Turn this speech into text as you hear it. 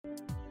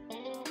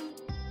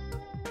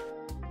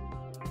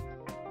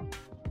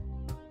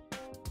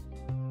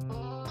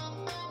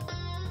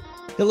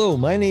Hello,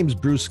 my name's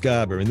Bruce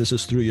Garber, and this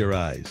is Through Your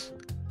Eyes.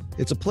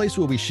 It's a place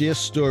where we share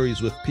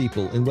stories with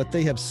people and what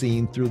they have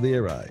seen through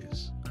their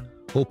eyes,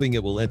 hoping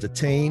it will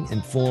entertain,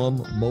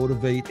 inform,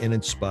 motivate, and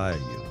inspire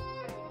you.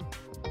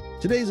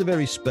 Today's a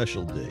very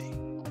special day.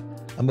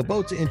 I'm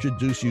about to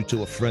introduce you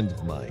to a friend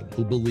of mine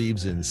who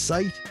believes in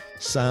sight,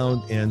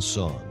 sound, and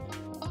song.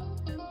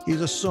 He's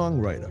a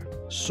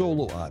songwriter,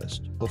 solo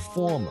artist,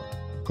 performer,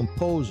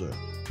 composer,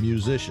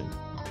 musician.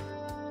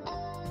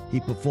 He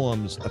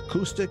performs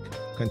acoustic,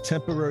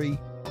 contemporary,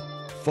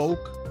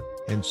 folk,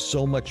 and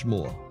so much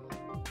more.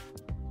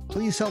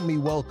 Please help me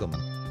welcome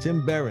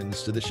Tim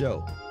Behrens to the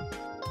show.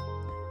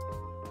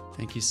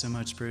 Thank you so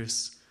much,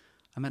 Bruce.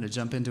 I'm going to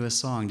jump into a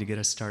song to get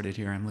us started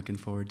here. I'm looking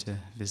forward to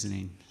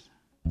visiting.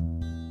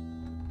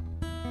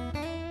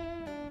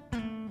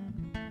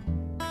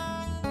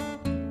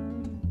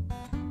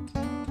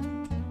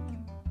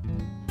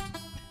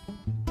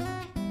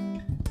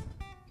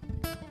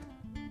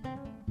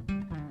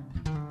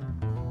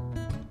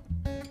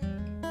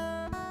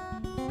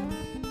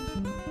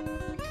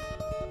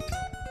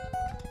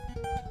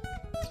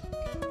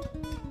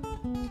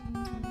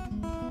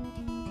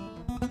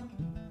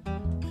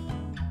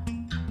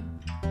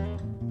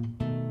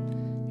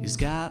 He's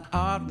got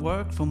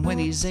artwork from when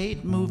he's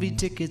 8, movie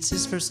tickets,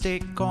 his first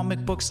date,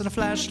 comic books, and a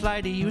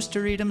flashlight. He used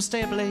to read them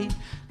stably.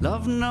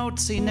 Love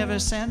notes he never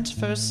sent,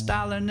 first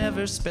dollar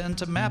never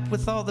spent. A map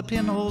with all the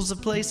pinholes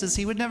of places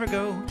he would never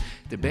go.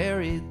 They're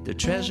buried, the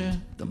treasure,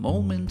 the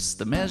moments,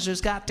 the measures.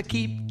 Got to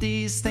keep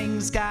these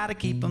things, gotta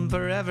keep them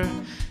forever.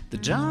 The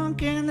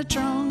junk in the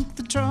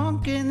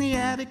trunk in the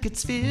attic.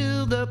 It's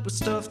filled up with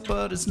stuff,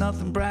 but it's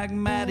nothing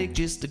pragmatic.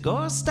 Just a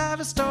ghost of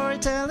a story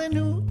telling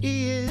who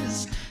he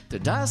is. They're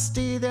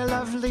dusty, they're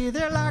lovely,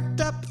 they're locked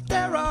up, but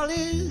they're all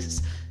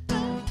his.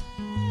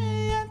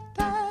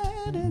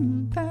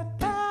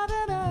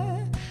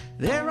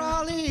 They're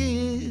all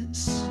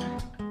his.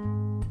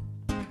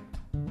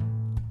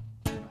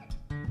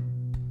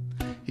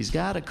 He's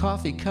got a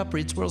coffee cup,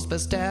 reads World's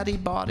Best Dad. He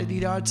bought it,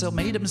 he'd art sale,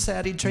 made him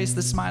sad. He'd trace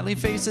the smiley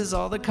faces,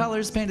 all the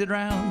colors painted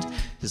round.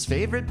 His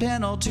favorite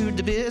pen, all chewed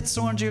to bits.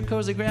 Orange, your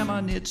cozy grandma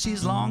knit.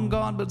 She's long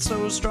gone, but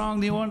so strong.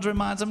 The orange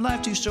reminds him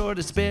life too short.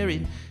 It's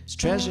buried. His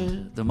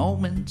treasure, the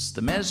moments,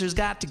 the measures.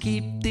 Got to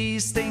keep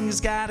these things,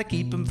 gotta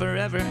keep them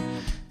forever.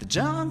 The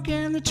junk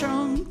in the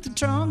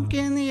trunk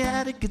in the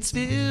attic. It's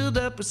filled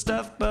up with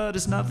stuff, but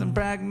it's nothing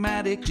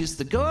pragmatic. Just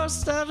the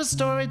ghost of a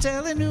story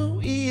telling who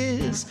he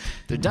is.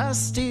 They're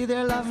dusty,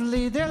 they're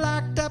lovely, they're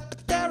locked up,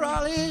 but they're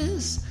all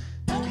his.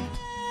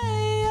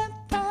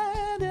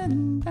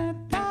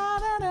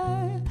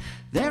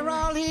 They're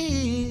all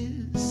his.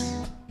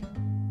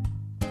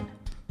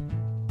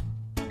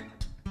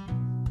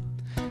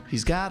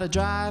 He's got a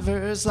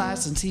driver's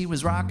license, he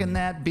was rocking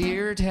that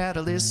beard. Had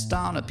a list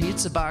on a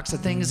pizza box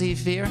of things he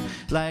feared,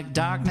 like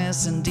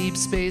darkness and deep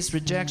space,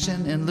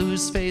 rejection and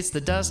loose face.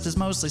 The dust is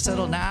mostly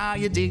settled now,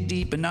 you dig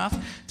deep enough.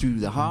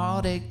 Through the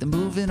heartache, the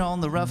moving on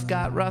the rough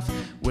got rough.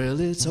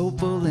 Well, it's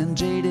hopeful and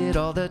jaded,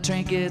 all the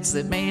trinkets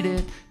that made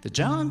it. The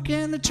junk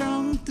in the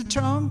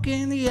trunk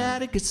in the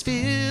attic. It's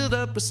filled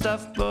up with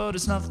stuff, but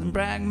it's nothing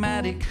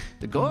pragmatic.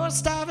 The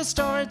ghost of a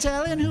story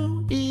telling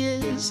who he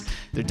is.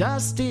 They're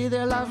dusty,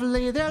 they're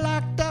lovely, they're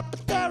locked up,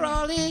 but they're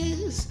all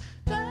his.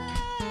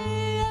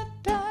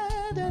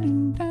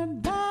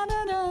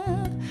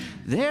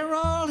 They're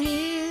all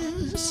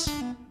his.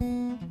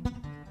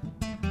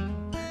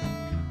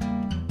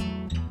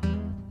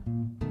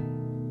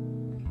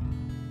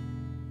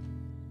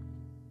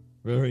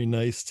 Very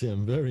nice,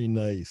 Tim. Very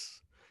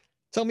nice.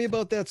 Tell me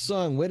about that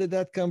song. Where did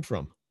that come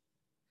from?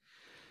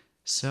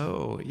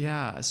 So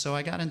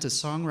I got into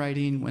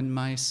songwriting when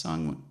my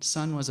son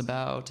was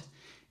about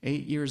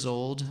 8 years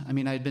old. I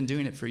mean, I'd been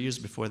doing it for years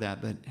before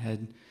that, but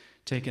had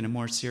taken a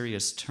more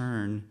serious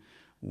turn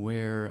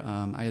where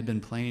I had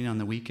been playing on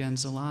the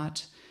weekends a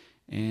lot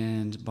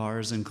and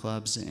bars and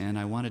clubs, and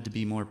I wanted to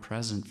be more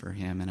present for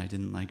him, and I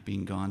didn't like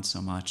being gone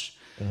so much.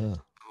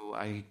 So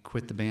I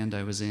quit the band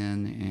I was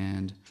in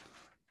and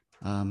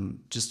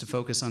just to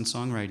focus on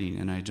songwriting,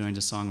 and I joined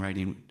a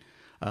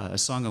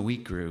song a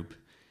week group,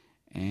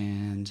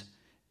 and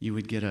you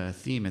would get a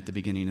theme at the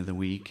beginning of the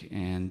week,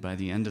 and by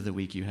the end of the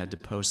week you had to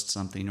post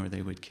something or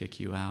they would kick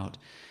you out.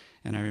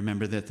 And I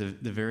remember that the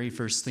very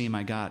first theme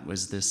I got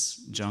was this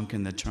junk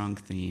in the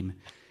trunk theme,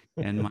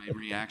 and my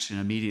reaction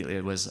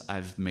immediately was,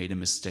 I've made a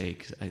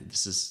mistake.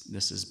 This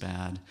is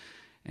bad,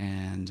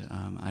 and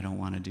I don't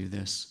want to do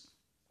this.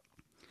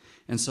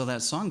 And so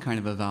that song kind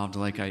of evolved.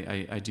 Like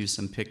I do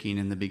some picking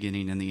in the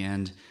beginning and the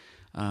end.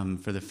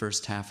 For the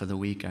first half of the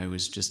week, I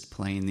was just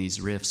playing these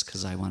riffs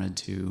because I wanted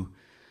to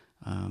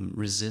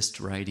resist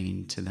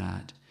writing to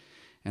that.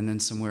 And then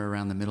somewhere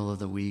around the middle of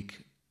the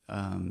week,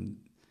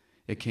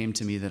 it came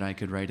to me that I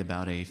could write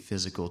about a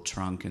physical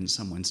trunk in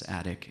someone's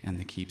attic and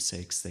the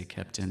keepsakes they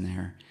kept in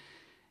there.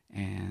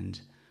 And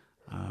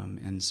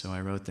so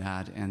I wrote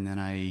that, and then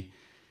I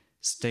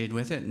stayed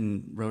with it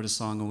and wrote a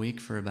song a week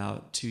for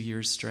about 2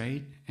 years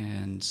straight.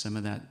 And some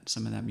of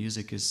that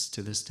music is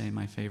to this day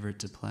my favorite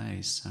to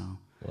play. So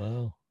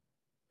wow.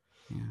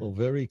 yeah. Well,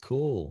 very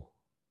cool.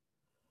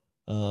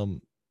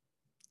 Um,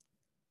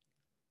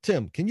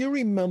 Tim, can you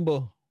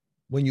remember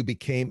when you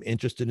became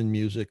interested in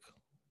music?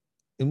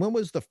 And when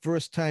was the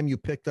first time you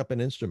picked up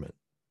an instrument?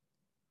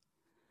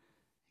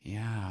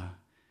 Yeah.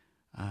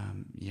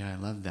 Yeah,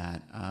 I love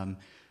that.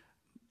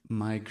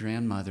 My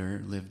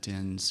grandmother lived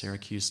in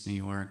Syracuse, New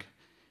York,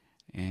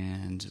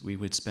 and we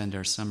would spend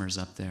our summers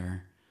up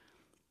there.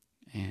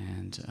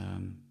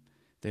 And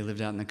they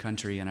lived out in the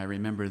country, and I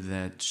remember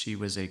that she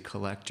was a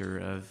collector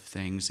of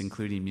things,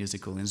 including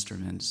musical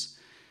instruments.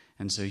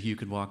 And so you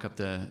could walk up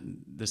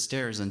the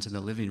stairs into the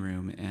living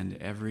room, and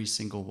every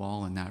single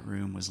wall in that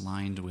room was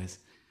lined with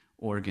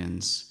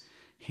organs,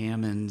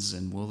 Hammonds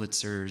and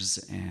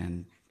Wurlitzers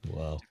and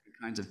Wow.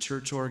 kinds of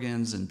church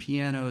organs and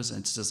pianos.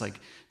 And it's just like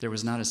there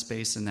was not a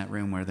space in that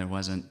room where there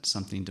wasn't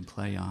something to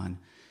play on.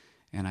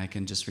 And I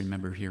can just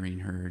remember hearing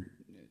her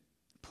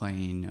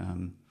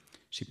playing.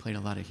 She played a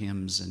lot of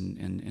hymns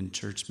and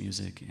church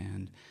music,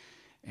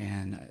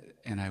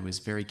 and I was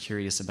very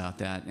curious about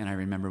that. And I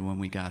remember when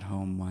we got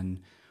home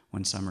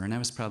one summer, and I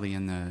was probably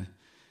in the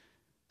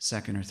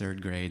second or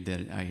third grade,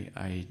 that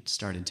I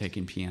started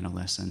taking piano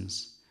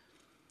lessons.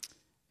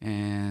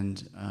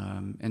 And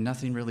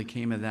nothing really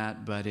came of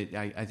that, but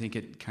I think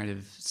it kind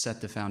of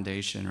set the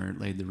foundation, or it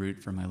laid the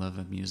root for my love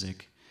of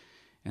music.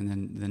 And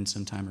then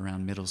sometime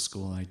around middle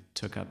school, I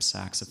took up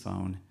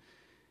saxophone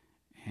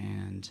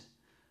and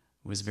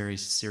was very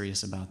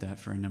serious about that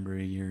for a number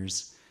of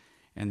years.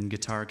 And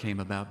guitar came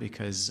about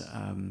because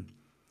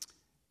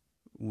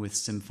with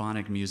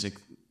symphonic music,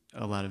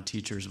 a lot of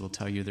teachers will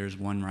tell you there's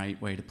one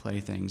right way to play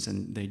things,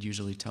 and they'd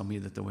usually tell me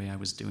that the way I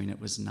was doing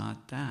it was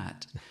not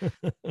that.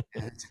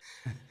 And,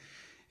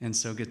 and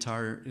so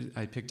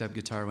I picked up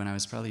guitar when I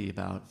was probably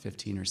about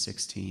 15 or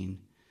 16,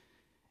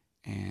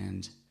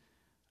 and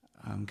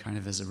kind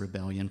of as a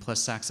rebellion. Plus,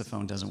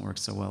 saxophone doesn't work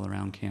so well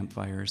around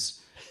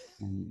campfires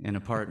and in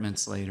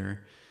apartments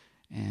later.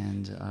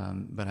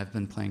 But I've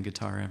been playing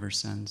guitar ever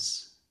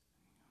since.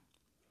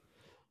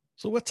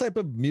 So, what type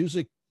of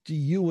music do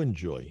you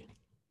enjoy?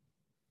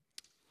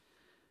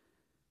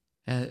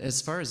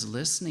 As far as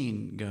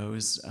listening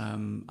goes,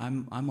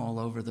 I'm all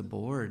over the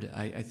board.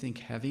 I think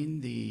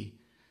having the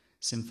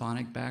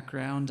symphonic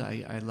background,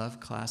 I love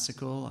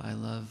classical. I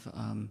love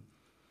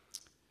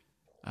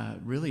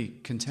really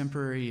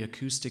contemporary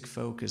acoustic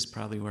folk is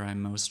probably where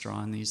I'm most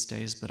drawn these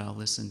days. But I'll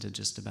listen to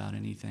just about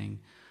anything.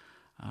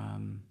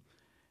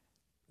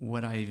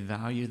 What I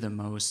value the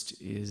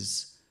most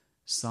is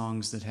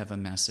songs that have a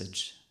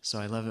message. So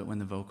I love it when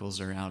the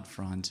vocals are out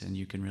front and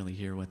you can really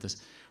hear what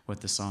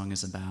the song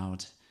is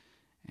about.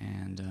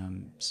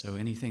 And so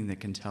anything that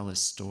can tell a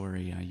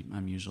story,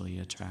 I'm usually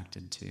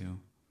attracted to.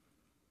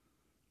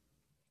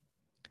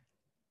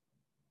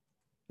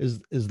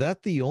 Is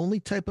that the only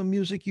type of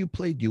music you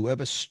play? Do you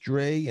ever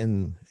stray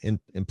and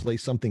play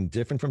something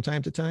different from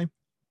time to time?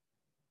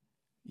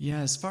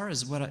 Yeah, as far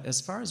as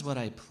what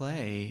I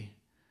play,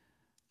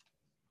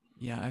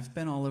 yeah, I've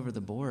been all over the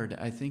board.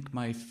 I think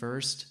my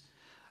first,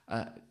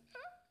 uh,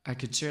 I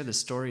could share the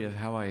story of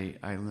how I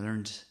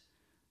learned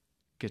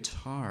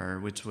guitar,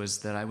 which was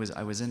that I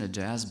was in a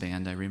jazz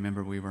band. I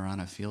remember we were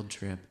on a field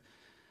trip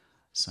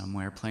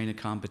somewhere playing a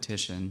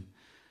competition,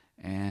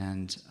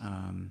 and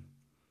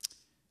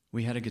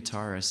we had a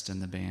guitarist in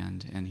the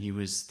band, and he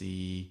was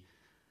I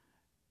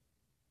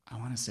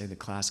want to say the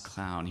class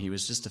clown. He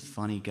was just a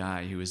funny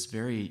guy who was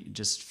very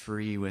just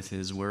free with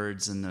his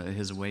words and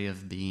his way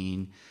of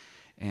being,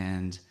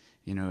 and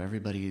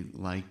everybody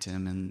liked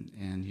him,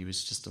 and he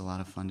was just a lot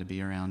of fun to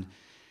be around.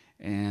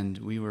 And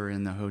we were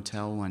in the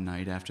hotel one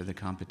night after the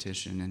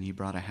competition, and he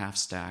brought a half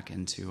stack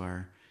into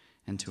our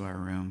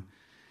room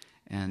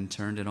and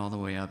turned it all the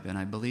way up. And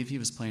I believe he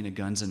was playing a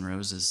Guns N'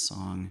 Roses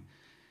song,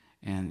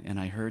 and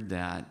I heard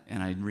that,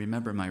 and I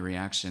remember my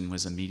reaction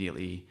was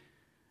immediately,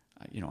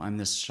 I'm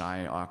this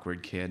shy,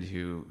 awkward kid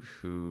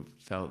who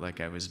felt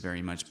like I was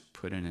very much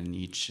put in a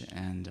niche,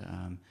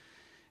 and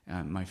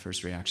my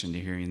first reaction to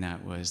hearing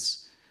that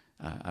was,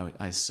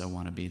 I so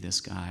want to be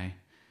this guy.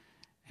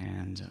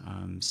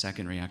 And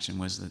second reaction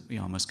was that we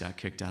almost got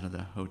kicked out of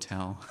the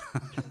hotel.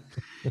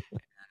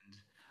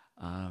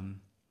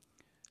 um,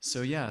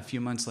 so yeah, a few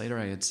months later,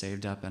 I had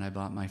saved up and I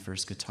bought my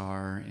first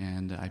guitar,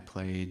 and I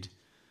played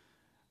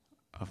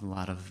a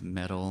lot of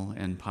metal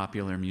and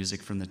popular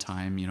music from the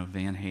time,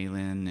 Van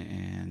Halen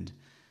and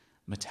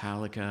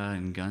Metallica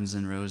and Guns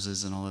N'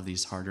 Roses and all of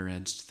these harder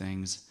edged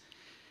things.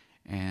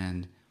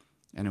 And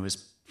it was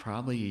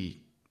probably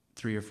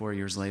 3 or 4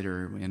 years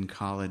later in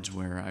college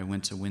where I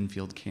went to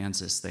Winfield,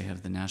 Kansas. They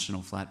have the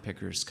National Flat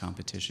Pickers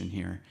competition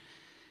here,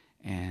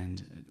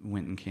 and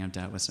went and camped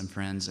out with some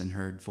friends and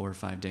heard 4 or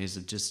 5 days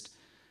of just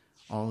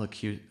all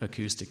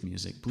acoustic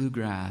music,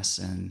 bluegrass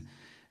and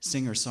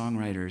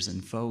singer-songwriters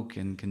and folk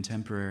and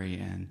contemporary,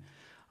 and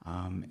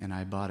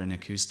I bought an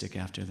acoustic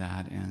after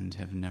that and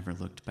have never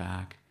looked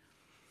back.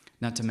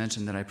 Not to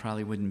mention that I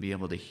probably wouldn't be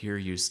able to hear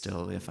you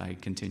still if I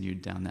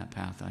continued down that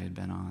path I had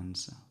been on.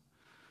 So,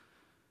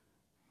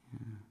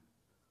 yeah.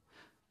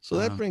 So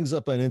that brings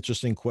up an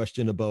interesting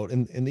question about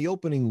in the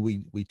opening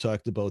we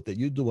talked about that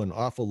you do an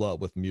awful lot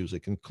with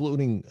music,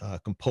 including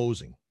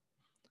composing.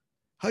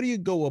 How do you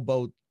go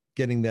about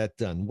getting that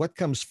done? What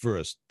comes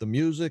first? The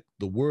music,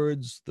 the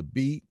words, the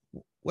beat?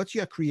 What's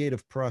your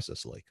creative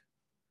process like?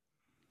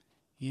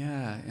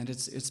 Yeah, and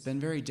it's been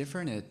very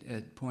different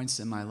at points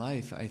in my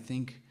life. I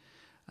think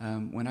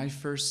when I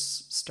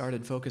first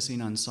started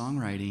focusing on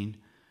songwriting,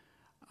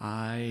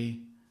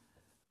 I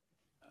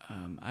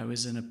I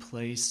was in a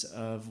place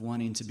of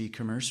wanting to be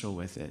commercial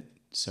with it.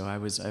 So I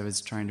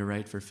was trying to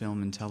write for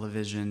film and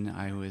television.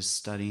 I was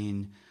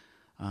studying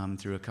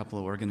through a couple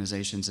of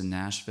organizations in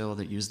Nashville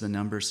that use the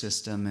number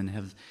system and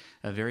have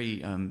a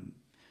very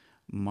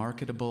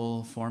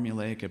marketable,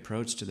 formulaic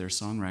approach to their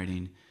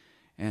songwriting.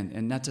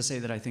 And not to say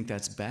that I think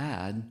that's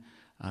bad,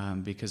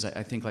 because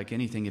I think, like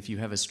anything, if you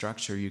have a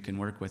structure, you can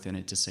work within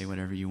it to say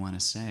whatever you want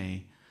to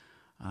say.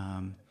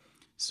 Um,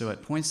 so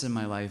at points in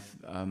my life,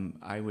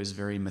 I was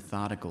very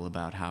methodical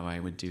about how I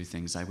would do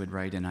things. I would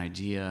write an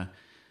idea,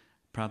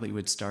 probably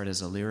would start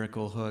as a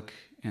lyrical hook,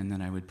 and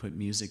then I would put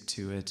music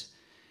to it,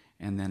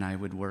 and then I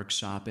would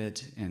workshop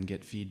it and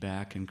get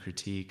feedback and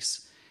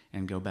critiques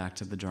and go back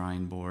to the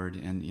drawing board.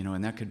 And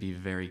and that could be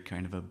very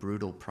kind of a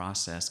brutal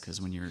process,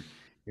 because when you're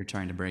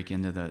trying to break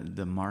into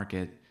the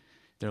market,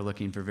 they're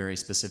looking for very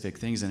specific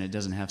things, and it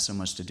doesn't have so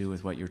much to do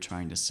with what you're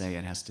trying to say.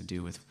 It has to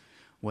do with,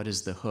 what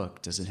is the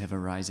hook? Does it have a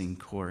rising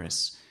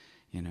chorus?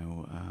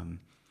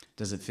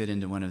 Does it fit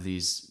into one of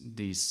these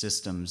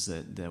systems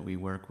that we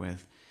work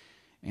with?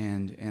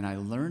 And I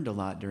learned a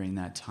lot during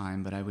that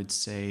time, but I would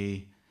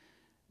say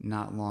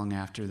not long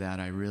after that,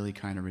 I really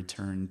kind of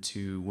returned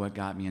to what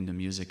got me into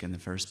music in the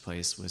first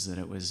place, was that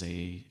it was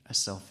a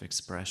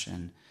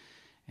self-expression,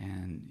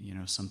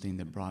 and something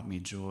that brought me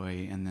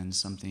joy, and then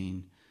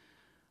something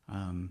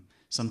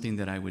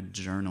that I would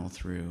journal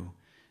through.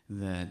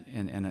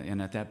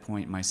 And at that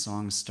point, my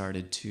songs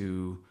started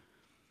to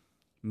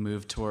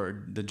move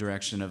toward the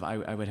direction of,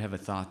 I would have a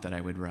thought that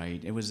I would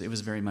write. It was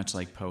very much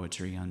like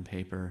poetry on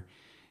paper,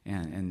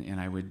 and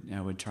I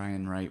would try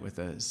and write with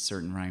a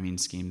certain rhyming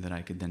scheme that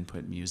I could then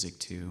put music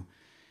to,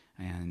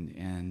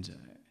 and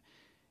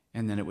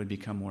then it would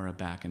become more a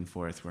back and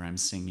forth, where I'm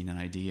singing an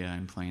idea,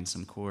 I'm playing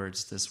some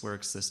chords, this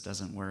works, this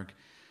doesn't work.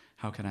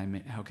 How can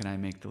I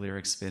make the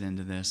lyrics fit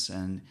into this?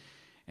 And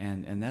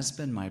that's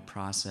been my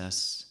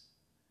process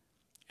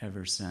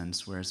ever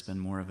since, where it's been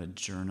more of a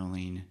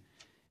journaling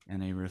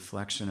and a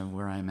reflection of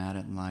where I'm at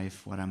in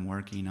life, what I'm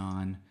working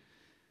on,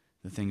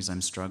 the things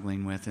I'm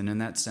struggling with. And in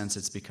that sense,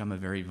 it's become a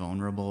very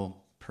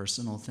vulnerable,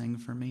 personal thing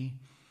for me.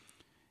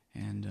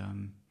 And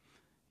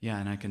yeah,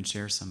 and I can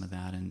share some of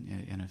that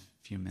in a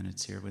few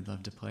minutes here. We'd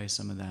love to play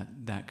some of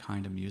that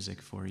kind of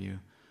music for you.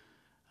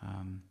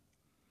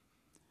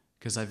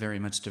 Because I very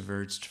much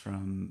diverged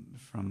from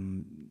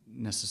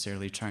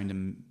necessarily trying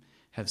to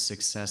have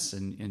success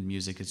in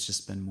music. It's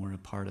just been more a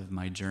part of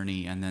my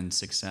journey, and then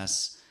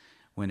success,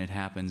 when it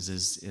happens,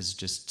 is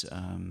just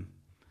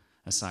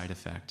a side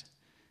effect.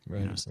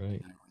 Right, Something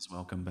right. I always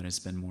welcome, but it's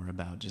been more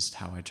about just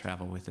how I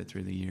travel with it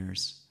through the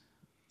years.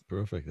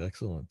 Perfect.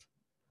 Excellent.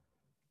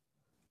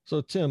 So,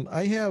 Tim,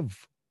 I have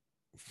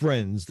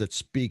friends that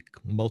speak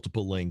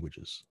multiple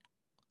languages.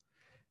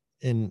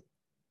 And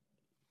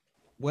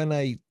when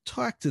I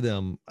talk to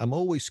them, I'm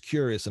always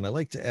curious, and I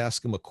like to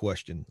ask them a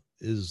question,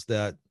 is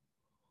that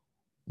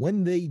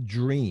when they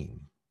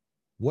dream,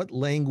 what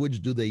language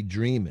do they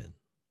dream in?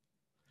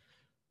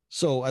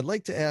 So I'd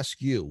like to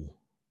ask you,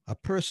 a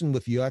person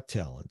with your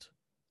talent,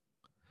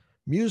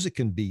 music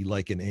can be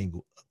like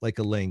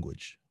a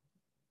language.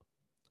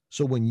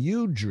 So when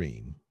you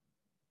dream,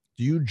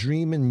 do you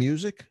dream in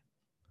music?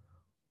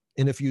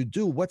 And if you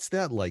do, what's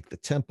that like? The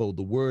tempo,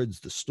 the words,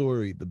 the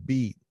story, the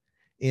beat.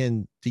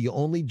 And do you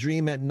only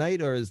dream at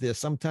night, or is there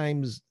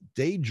sometimes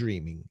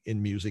daydreaming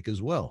in music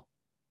as well?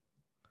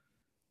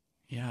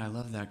 Yeah, I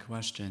love that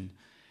question.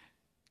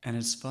 And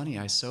it's funny,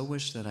 I so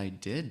wish that I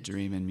did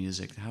dream in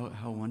music.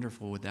 How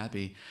wonderful would that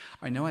be?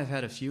 I know I've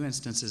had a few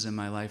instances in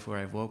my life where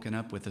I've woken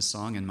up with a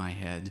song in my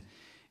head,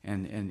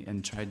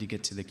 and tried to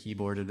get to the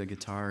keyboard or the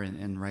guitar,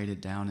 and write it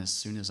down as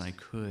soon as I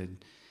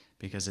could,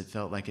 because it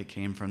felt like it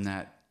came from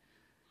that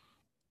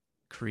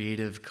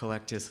creative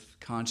collective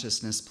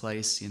consciousness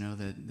place,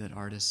 that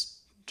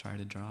artists try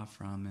to draw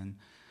from.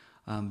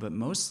 But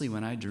mostly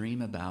when I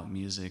dream about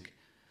music,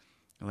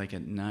 like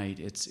at night,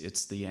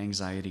 it's the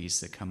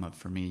anxieties that come up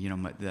for me.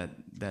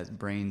 That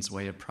brain's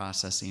way of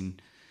processing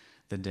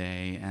the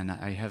day, and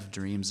I have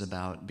dreams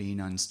about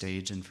being on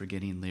stage and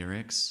forgetting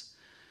lyrics,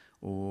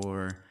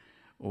 or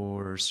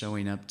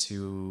showing up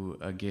to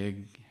a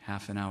gig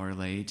half an hour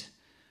late,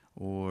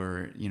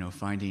 or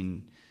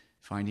finding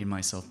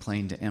myself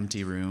playing to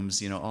empty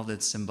rooms. All the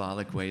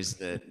symbolic ways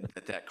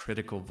that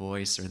critical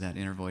voice, or that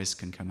inner voice,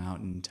 can come out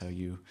and tell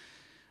you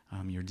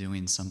you're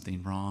doing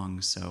something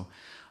wrong. So,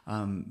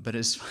 but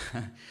as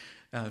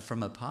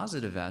from a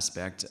positive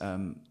aspect,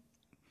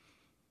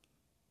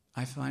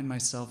 I find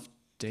myself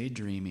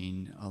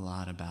daydreaming a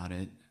lot about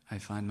it. I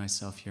find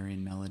myself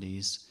hearing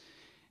melodies,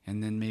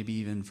 and then maybe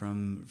even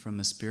from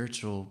a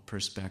spiritual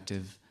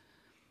perspective,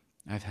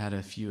 I've had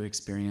a few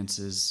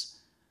experiences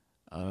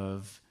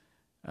of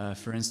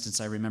For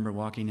instance, I remember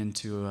walking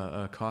into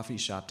a coffee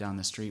shop down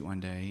the street one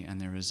day, and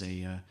there was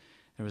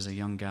a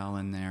young gal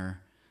in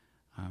there.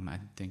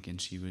 I'm thinking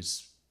she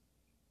was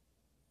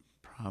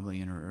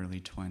probably in her early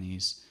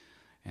 20s,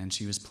 and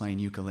she was playing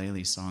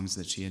ukulele songs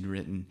that she had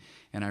written.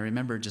 And I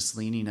remember just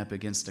leaning up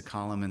against a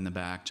column in the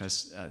back,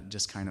 just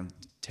kind of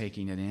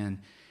taking it in.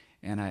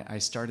 And I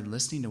started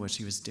listening to what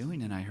she was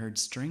doing, and I heard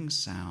string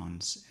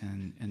sounds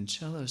and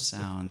cello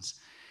sounds,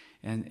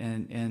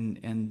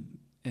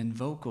 and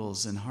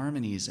vocals and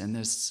harmonies, and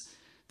this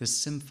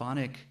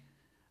symphonic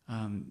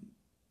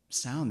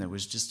sound that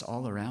was just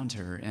all around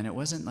her. And it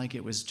wasn't like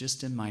it was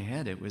just in my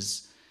head. It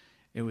was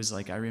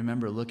like I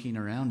remember looking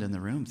around in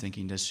the room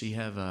thinking, does she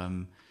have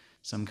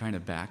some kind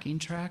of backing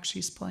track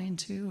she's playing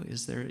to?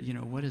 Is there,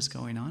 what is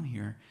going on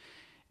here?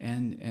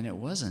 And it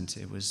wasn't.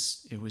 It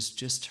was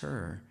just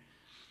her.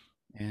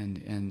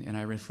 And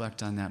I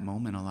reflect on that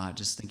moment a lot,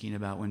 just thinking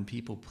about when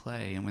people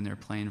play and when they're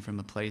playing from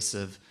a place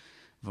of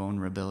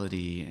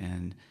vulnerability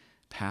and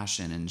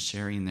passion and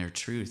sharing their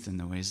truth in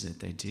the ways that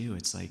they do.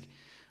 It's like,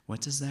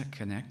 what does that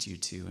connect you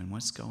to, and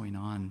what's going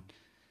on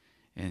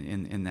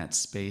in that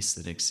space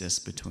that exists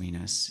between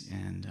us?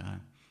 And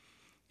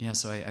yeah,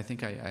 so I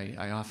think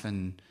I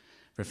often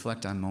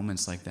reflect on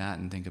moments like that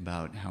and think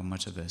about how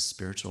much of a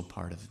spiritual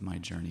part of my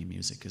journey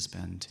music has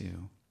been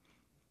too.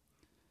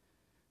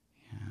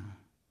 Yeah.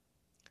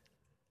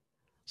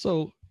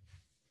 So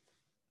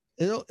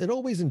it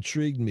always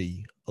intrigued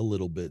me a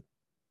little bit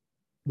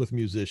with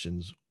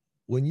musicians.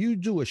 When you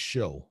do a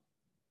show,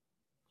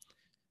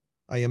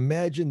 I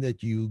imagine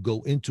that you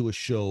go into a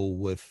show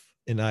with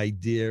an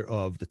idea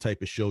of the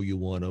type of show you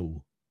want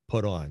to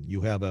put on.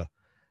 You have a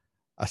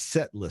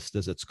set list,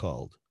 as it's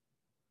called.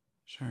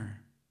 Sure.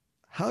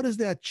 How does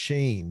that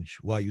change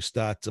while you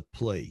start to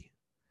play?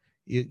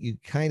 You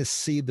kind of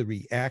see the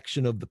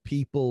reaction of the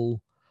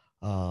people.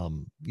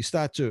 You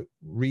start to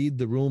read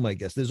the room, I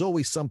guess. There's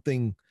always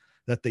something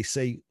that they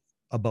say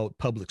about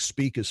public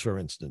speakers, for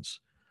instance.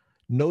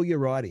 Know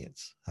your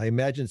audience. I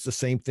imagine it's the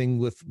same thing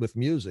with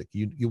music.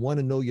 You want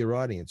to know your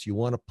audience. You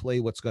want to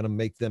play what's going to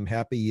make them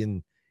happy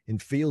and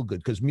feel good,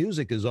 because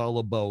music is all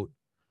about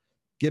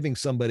giving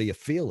somebody a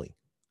feeling,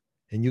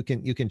 and you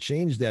can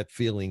change that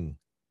feeling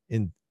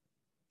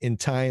in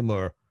time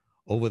or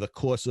over the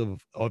course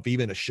of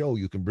even a show.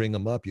 You can bring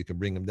them up, you can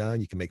bring them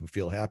down, you can make them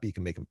feel happy, you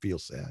can make them feel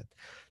sad.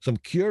 So I'm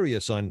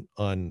curious on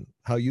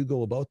how you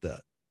go about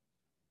that.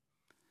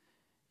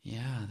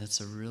 Yeah, that's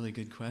a really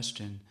good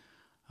question.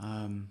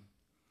 Um,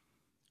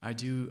 I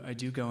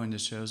do go into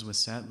shows with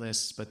set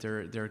lists, but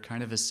they're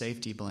kind of a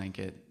safety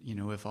blanket.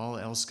 If all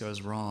else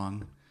goes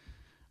wrong,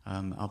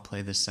 I'll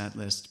play the set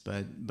list.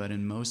 But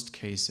in most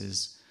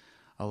cases,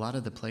 a lot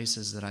of the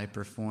places that I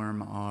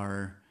perform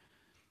are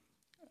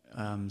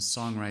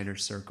songwriter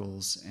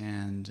circles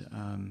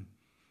and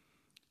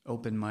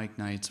open mic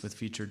nights with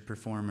featured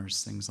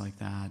performers, things like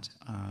that,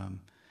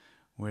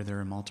 where there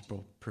are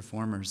multiple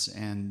performers.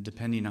 And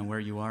depending on where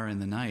you are in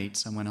the night,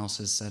 someone else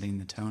is setting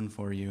the tone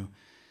for you.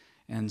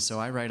 And so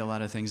I write a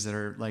lot of things that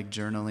are like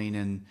journaling,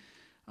 and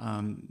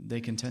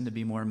they can tend to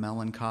be more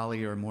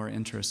melancholy or more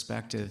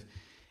introspective.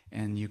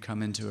 And you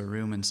come into a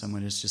room and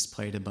someone has just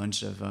played a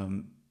bunch of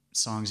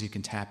songs you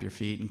can tap your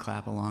feet and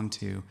clap along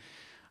to.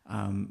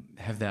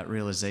 Have that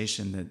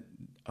realization that,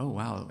 oh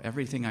wow,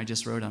 everything I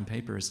just wrote on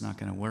paper is not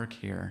going to work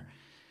here.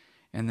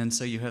 And then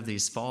so you have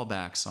these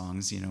fallback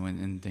songs,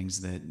 and things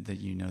that that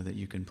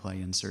you can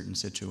play in certain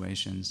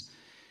situations.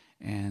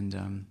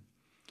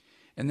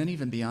 And then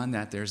even beyond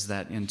that, there's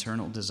that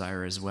internal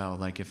desire as well.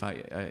 Like if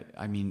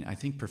I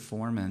think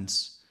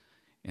performance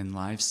in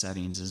live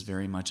settings is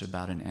very much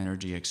about an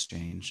energy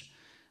exchange.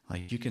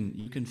 Like you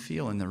can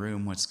feel in the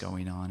room what's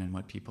going on and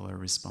what people are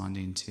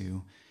responding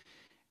to,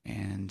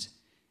 and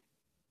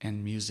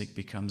music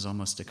becomes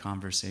almost a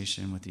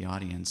conversation with the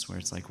audience where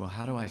it's like, well,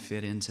 how do I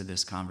fit into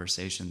this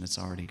conversation that's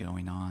already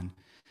going on?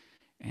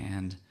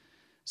 And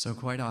so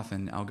quite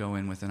often I'll go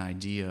in with an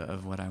idea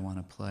of what I want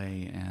to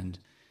play and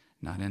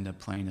not end up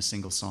playing a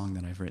single song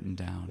that I've written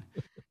down.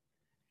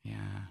 Yeah.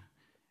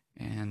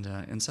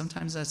 And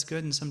sometimes that's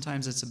good, and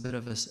sometimes it's a bit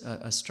of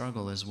a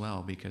struggle as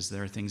well, because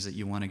there are things that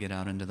you want to get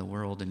out into the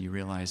world and you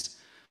realize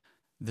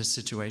this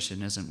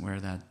situation isn't where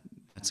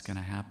that's going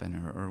to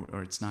happen,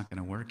 or it's not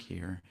going to work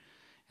here.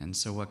 And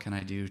so what can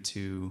I do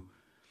to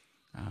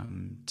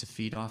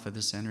feed off of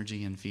this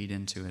energy and feed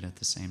into it at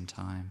the same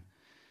time?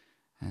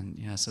 And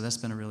yeah, so that's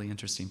been a really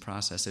interesting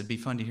process. It'd be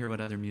fun to hear what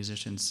other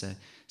musicians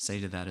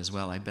say to that as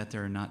well. I bet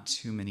there are not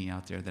too many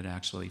out there that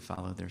actually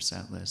follow their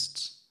set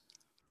lists.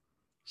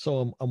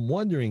 So I'm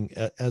wondering,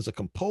 as a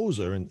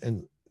composer,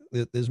 and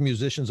there's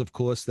musicians, of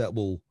course, that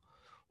will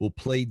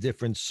play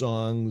different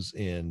songs,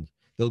 and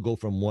they'll go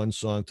from one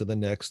song to the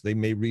next. They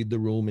may read the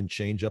room and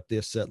change up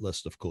their set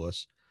list, of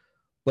course.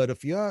 But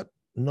if you're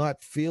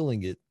not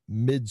feeling it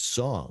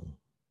mid-song,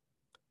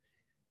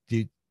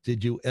 did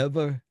you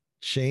ever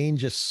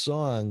change a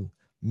song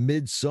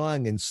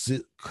mid-song and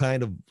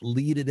kind of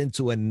lead it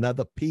into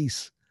another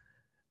piece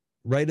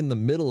right in the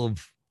middle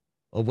of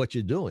what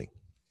you're doing?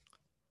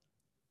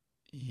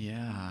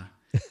 Yeah.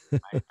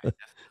 I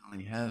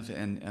definitely have,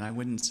 and I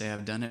wouldn't say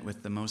I've done it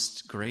with the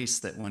most grace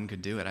that one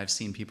could do it. I've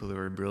seen people who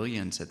are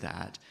brilliant at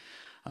that.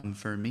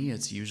 For me,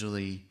 it's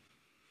usually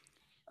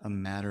a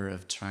matter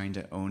of trying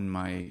to own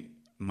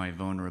my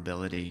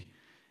vulnerability.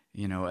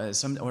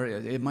 Or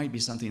it might be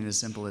something as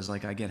simple as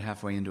like I get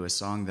halfway into a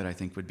song that I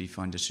think would be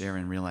fun to share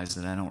and realize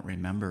that I don't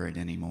remember it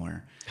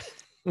anymore,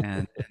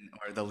 and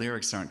or the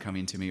lyrics aren't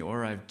coming to me,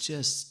 or I've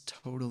just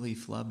totally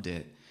flubbed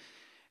it,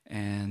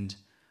 and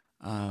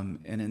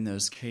in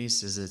those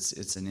cases,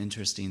 it's an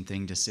interesting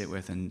thing to sit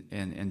with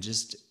and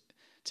just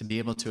to be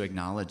able to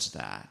acknowledge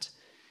that.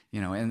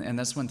 And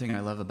that's one thing I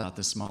love about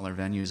the smaller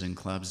venues and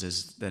clubs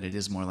is that it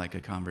is more like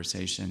a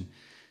conversation.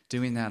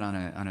 Doing that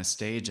on a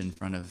stage in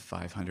front of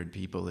 500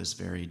 people is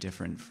very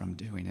different from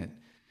doing it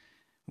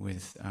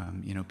with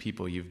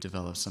people you've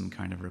developed some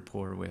kind of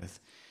rapport with.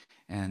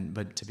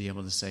 But to be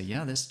able to say,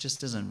 yeah, this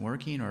just isn't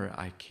working, or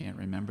I can't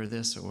remember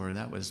this, or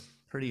that was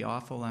pretty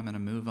awful, I'm going to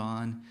move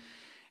on.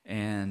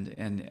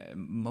 And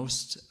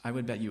most, I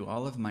would bet you,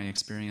 all of my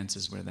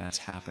experiences where that's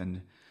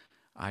happened,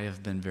 I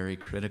have been very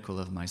critical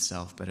of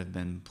myself, but have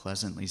been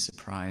pleasantly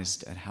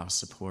surprised at how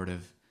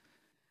supportive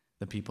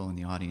the people in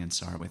the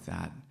audience are with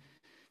that,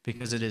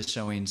 because it is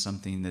showing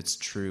something that's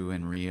true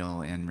and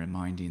real, and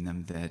reminding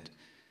them that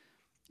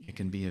it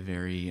can be a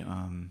very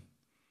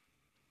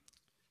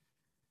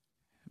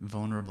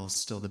vulnerable,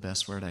 still the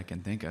best word I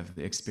can think of,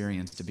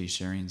 experience to be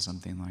sharing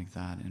something like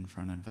that in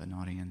front of an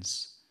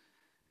audience,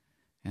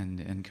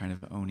 and kind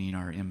of owning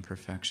our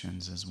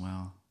imperfections as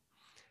well.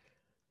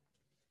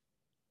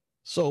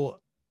 So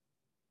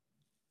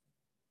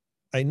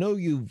I know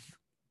you've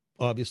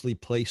obviously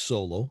played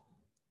solo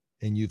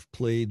and you've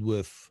played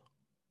with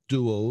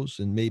duos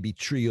and maybe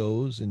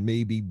trios and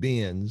maybe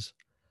bands.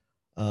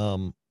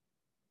 Um,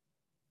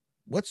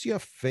 what's your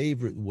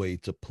favorite way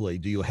to play?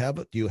 Do you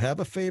have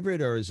a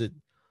favorite, or is it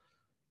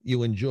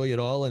you enjoy it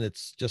all and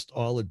it's just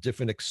all a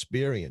different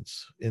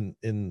experience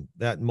in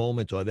that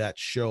moment or that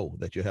show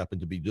that you happen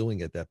to be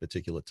doing at that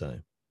particular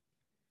time?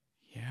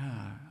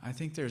 Yeah, I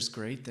think there's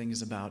great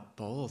things about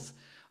both.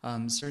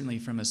 Certainly,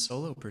 from a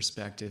solo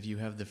perspective, you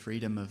have the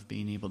freedom of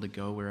being able to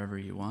go wherever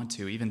you want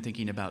to. Even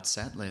thinking about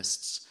set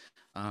lists,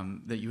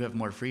 that you have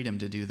more freedom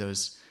to do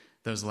those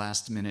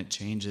last minute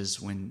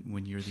changes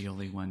when you're the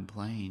only one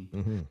playing.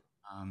 Mm-hmm.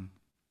 Um,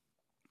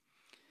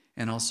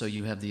 and also,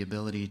 you have the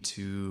ability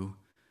to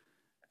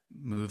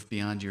move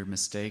beyond your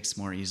mistakes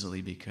more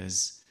easily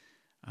because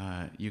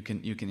you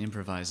can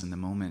improvise in the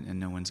moment, and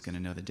no one's going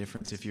to know the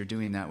difference. If you're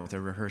doing that with a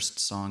rehearsed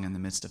song in the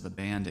midst of a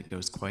band, it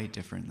goes quite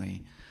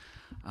differently.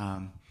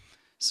 Um,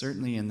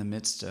 Certainly, in the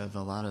midst of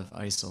a lot of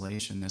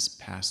isolation this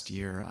past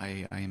year,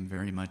 I am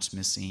very much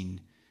missing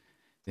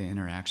the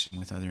interaction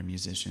with other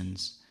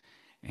musicians.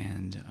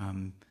 And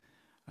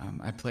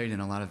I played in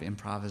a lot of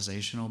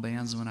improvisational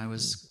bands when I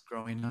was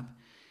growing up,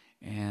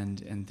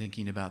 and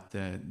thinking about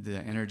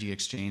the energy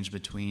exchange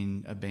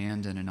between a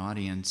band and an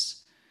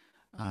audience.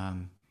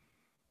 Um,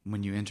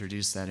 when you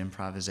introduce that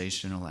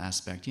improvisational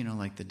aspect,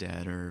 like the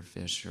Dead or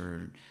Fish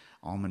or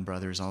Allman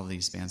Brothers, all of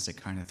these bands that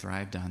kind of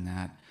thrived on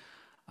that,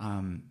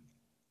 um,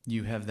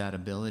 you have that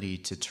ability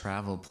to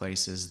travel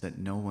places that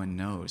no one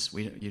knows.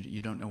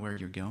 You don't know where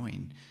you're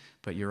going,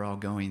 but you're all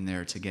going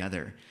there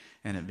together.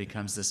 And it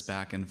becomes this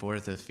back and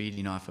forth of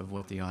feeding off of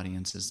what the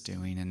audience is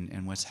doing,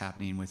 and what's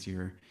happening with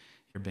your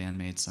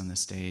bandmates on the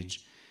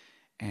stage.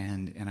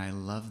 And I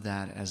love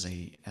that as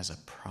a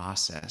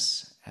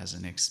process, as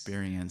an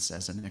experience,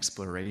 as an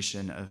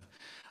exploration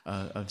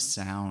of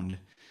sound,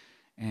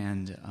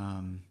 and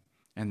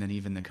and then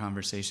even the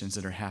conversations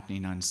that are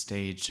happening on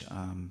stage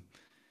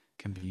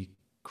can be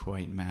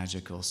quite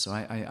magical. So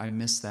I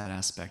miss that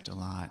aspect a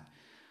lot.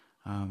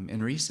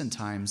 In recent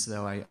times,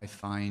 though, I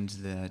find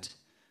that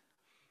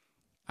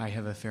I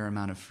have a fair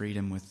amount of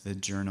freedom with the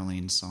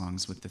journaling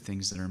songs, with the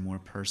things that are more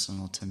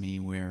personal to me,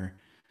 where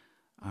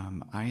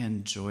I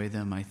enjoy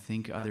them. I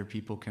think other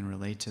people can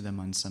relate to them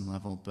on some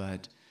level,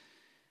 but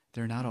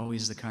they're not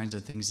always the kinds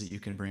of things that you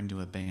can bring to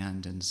a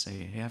band and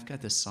say, hey, I've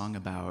got this song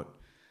about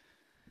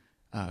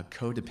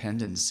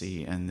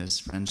codependency and this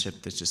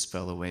friendship that just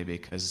fell away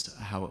because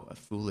how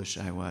foolish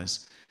I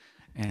was.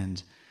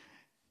 And,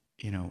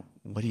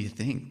 what do you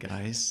think,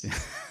 guys?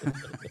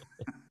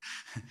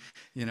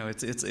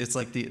 It's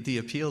like the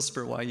appeals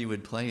for why you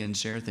would play and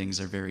share things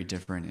are very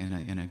different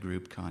in a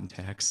group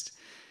context.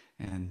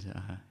 And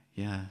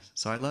yeah,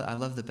 so I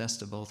love the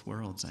best of both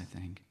worlds, I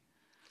think.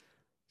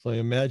 So I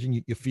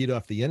imagine you feed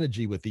off the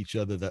energy with each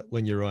other that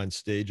when you're on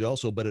stage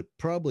also, but it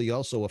probably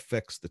also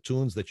affects the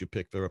tunes that you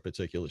pick for a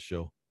particular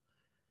show.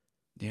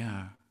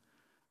 Yeah.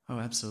 Oh,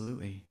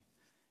 absolutely.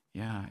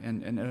 Yeah,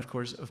 and of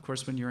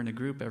course, when you're in a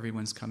group,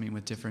 everyone's coming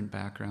with different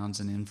backgrounds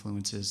and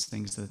influences,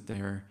 things that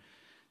they're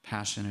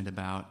passionate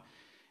about,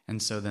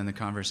 and so then the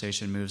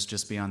conversation moves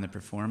just beyond the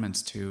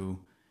performance to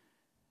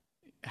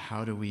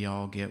how do we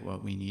all get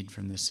what we need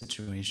from this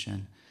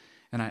situation.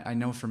 And I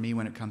know for me,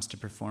 when it comes to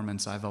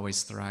performance, I've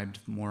always thrived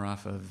more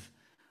off of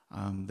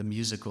the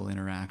musical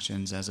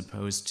interactions as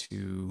opposed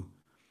to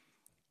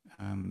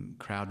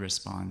crowd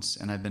response.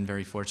 And I've been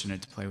very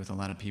fortunate to play with a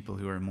lot of people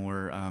who are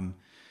more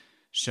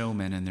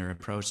showmen in their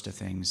approach to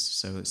things,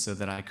 so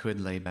that I could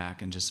lay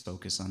back and just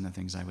focus on the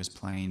things I was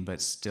playing,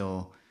 but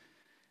still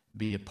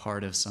be a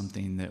part of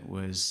something that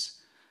was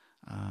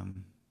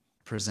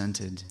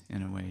presented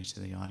in a way to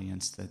the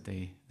audience that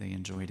they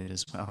enjoyed it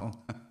as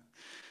well.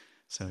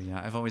 So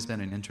yeah, I've always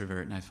been an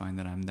introvert, and I find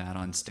that I'm that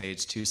on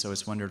stage too. So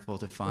it's wonderful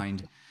to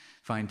find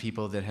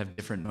people that have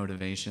different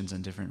motivations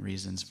and different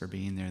reasons for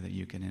being there that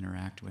you can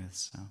interact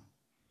with.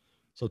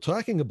 So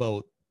talking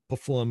about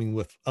performing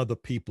with other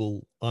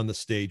people on the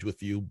stage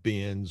with you,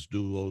 bands,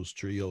 duos,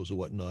 trios, or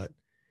whatnot,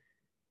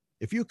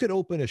 if you could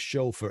open a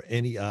show for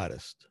any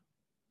artist,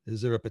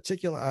 is there a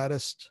particular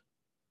artist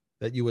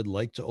that you would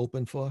like to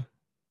open for?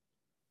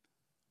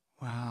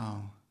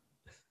 Wow.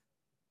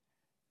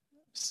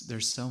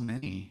 There's so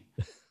many.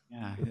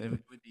 Yeah, it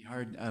would be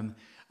hard.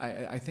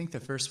 I think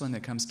the first one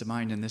that comes to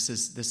mind, and this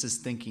is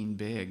thinking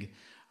big.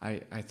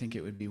 I think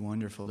it would be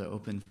wonderful to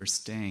open for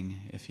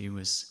Sting if he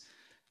was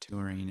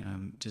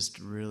touring. Just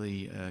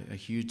really a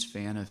huge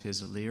fan of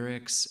his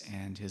lyrics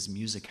and his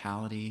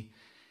musicality,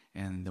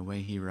 and the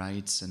way he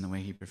writes and the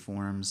way he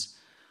performs.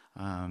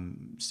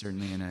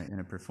 Certainly in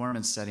a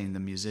performance setting, the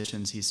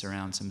musicians he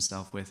surrounds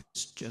himself with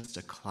is just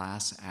a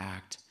class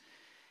act,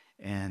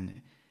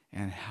 and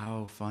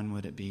how fun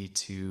would it be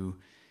to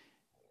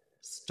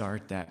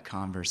start that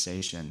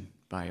conversation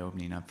by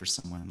opening up for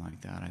someone like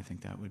that? I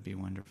think that would be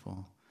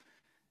wonderful.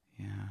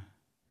 Yeah,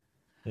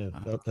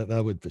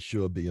 that would for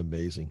sure be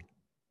amazing.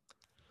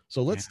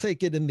 So let's Yeah.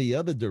 take it in the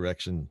other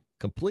direction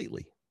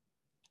completely.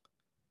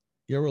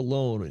 You're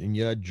alone and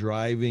you're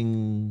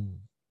driving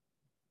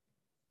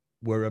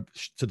wherever,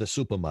 to the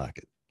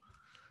supermarket,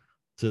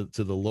 to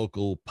the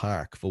local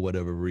park for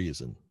whatever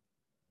reason.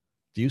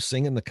 Do you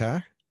sing in the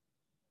car?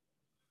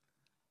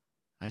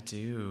 I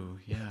do.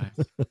 Yeah.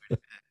 I sing quite a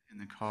bit in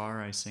the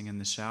car. I sing in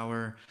the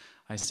shower.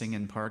 I sing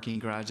in parking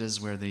garages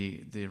where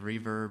the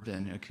reverb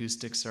and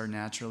acoustics are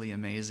naturally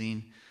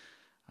amazing.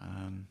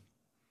 Um,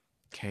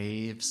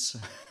 Caves.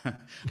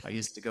 I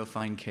used to go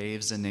find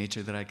caves in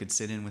nature that I could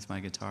sit in with my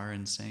guitar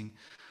and sing.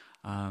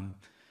 Um,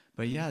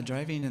 but yeah,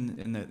 driving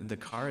in the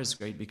car is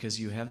great because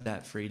you have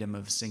that freedom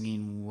of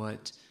singing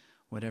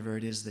whatever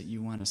it is that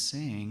you want to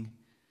sing,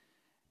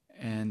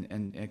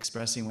 and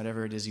expressing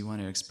whatever it is you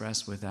want to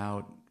express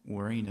without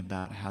worrying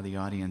about how the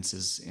audience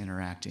is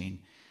interacting.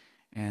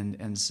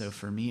 And so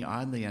for me,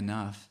 oddly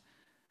enough,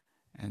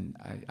 and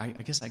I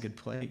guess I could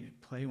play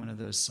one of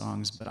those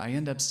songs, but I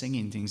end up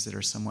singing things that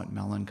are somewhat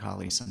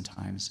melancholy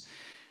sometimes.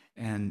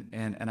 And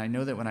I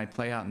know that when I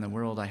play out in the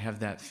world, I have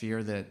that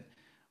fear that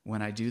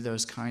when I do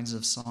those kinds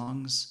of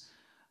songs,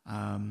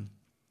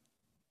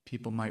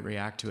 people might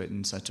react to it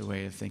in such a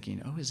way of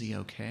thinking, "Oh, is he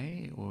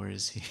okay?" Or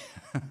is he,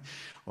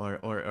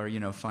 or you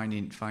know,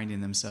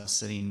 finding themselves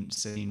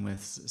sitting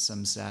with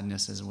some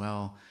sadness as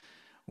well.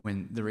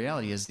 When the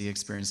reality is, the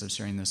experience of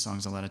sharing those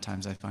songs, a lot of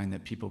times I find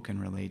that people can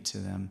relate to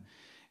them,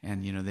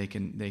 and you know, they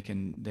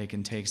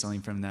can take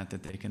something from that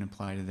they can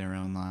apply to their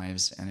own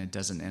lives, and it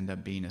doesn't end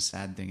up being a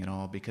sad thing at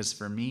all. Because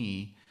for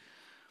me,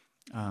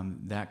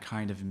 that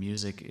kind of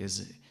music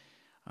is,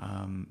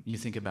 you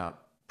think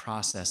about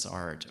process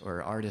art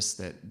or artists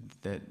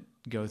that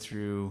go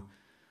through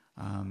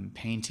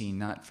painting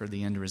not for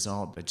the end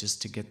result, but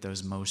just to get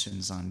those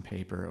motions on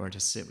paper, or to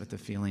sit with the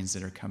feelings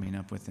that are coming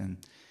up within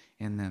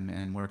in them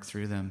and work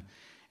through them,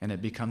 and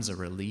it becomes a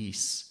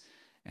release,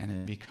 and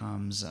it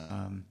becomes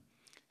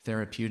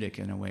therapeutic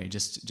in a way,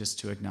 just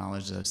to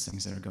acknowledge those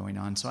things that are going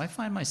on. So I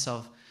find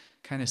myself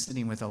kind of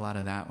sitting with a lot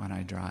of that when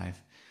I drive,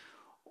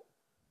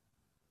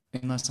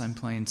 unless I'm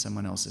playing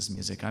someone else's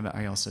music.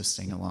 I also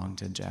sing along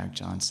to Jack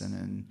Johnson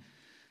and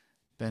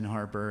Ben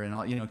Harper and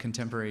all, you know,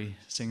 contemporary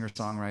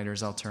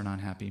singer-songwriters. I'll turn on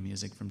happy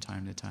music from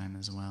time to time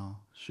as well.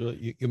 Sure.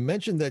 You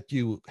mentioned that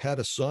you had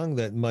a song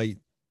that might,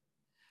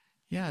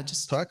 yeah,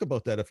 just talk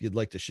about that. If you'd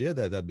like to share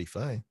that, that'd be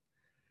fine.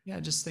 Yeah,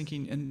 just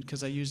thinking, and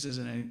because I used as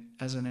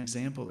an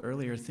example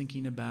earlier,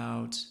 thinking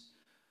about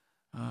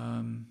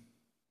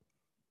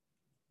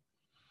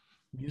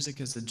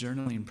music as a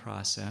journaling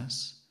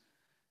process,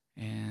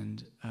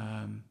 and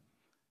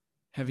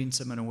having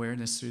some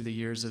awareness through the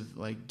years of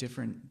like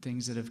different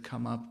things that have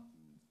come up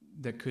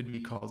that could be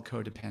called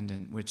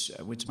codependent, which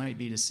might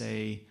be to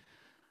say,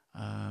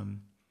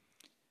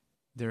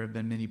 there have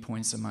been many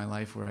points in my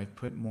life where I've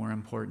put more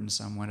importance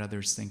on what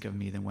others think of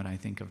me than what I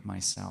think of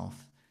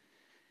myself.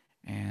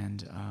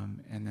 And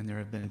then there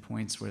have been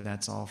points where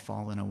that's all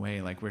fallen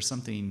away, like where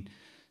something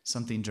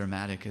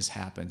dramatic has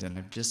happened, and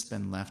I've just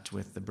been left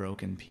with the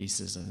broken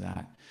pieces of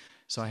that.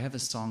 So I have a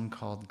song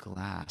called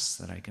 "Glass"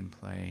 that I can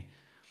play,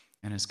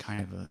 and it's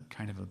kind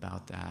of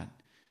about that.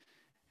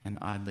 And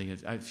oddly,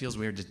 it feels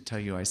weird to tell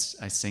you I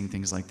sing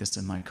things like this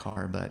in my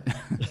car, but,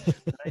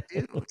 but I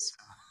do. So,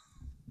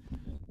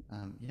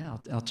 yeah,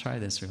 I'll try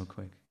this real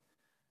quick.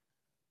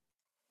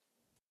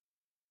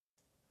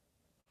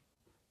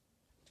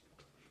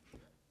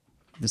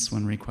 This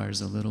one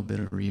requires a little bit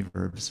of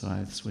reverb, so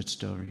I've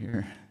switched over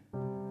here.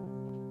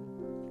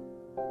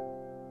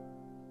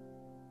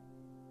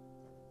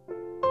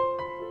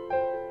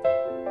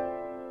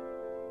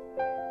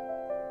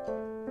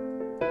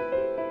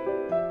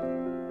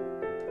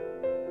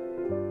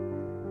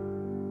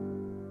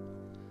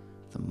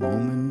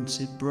 once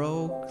it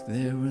broke,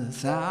 there were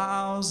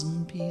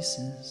 1,000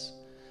 pieces.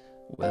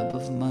 Web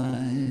of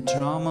my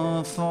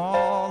trauma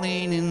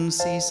falling in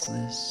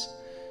ceaseless.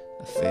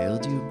 I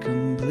failed you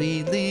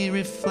completely,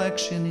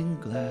 reflection in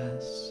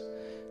glass.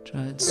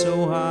 Tried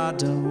so hard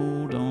to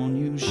hold on,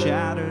 you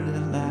shattered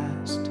at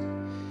last.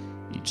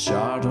 Each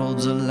shard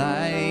holds a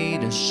light,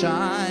 a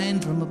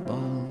shine from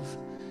above.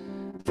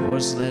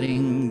 Force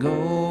letting go,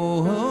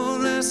 a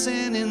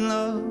lesson in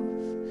love.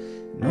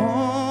 And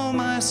all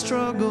my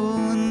struggle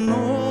and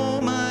all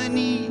my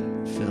need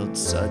felt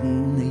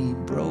suddenly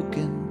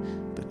broken,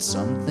 but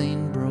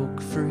something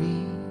broke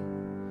free.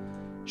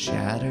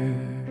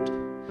 Shattered,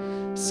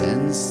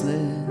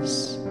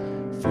 senseless,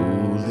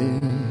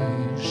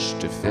 foolish,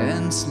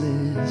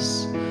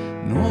 defenseless.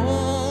 And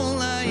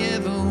all I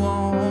ever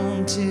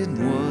wanted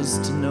was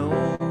to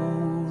know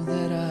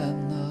that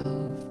I'm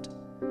loved.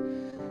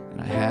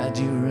 And I had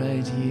you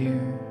right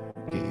here,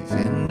 gave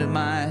in to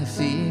my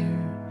fear,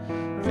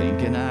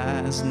 thinking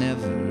I was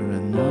never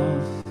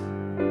enough.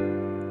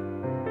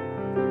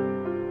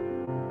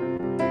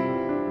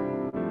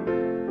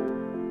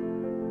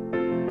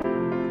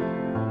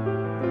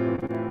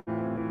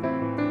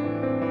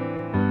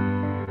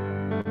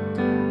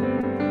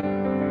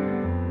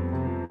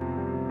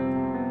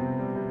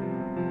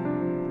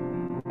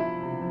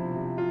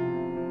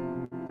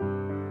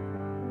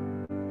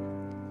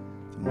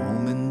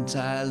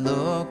 I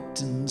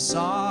looked and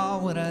saw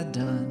what I'd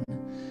done.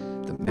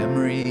 The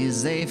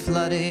memories, they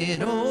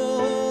flooded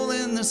all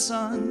in the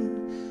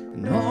sun.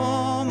 And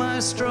all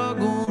my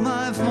struggle,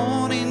 my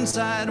fawning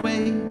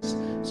sideways,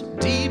 so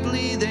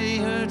deeply they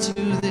hurt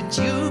you that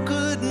you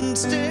couldn't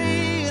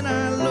stay. And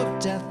I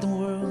looked at the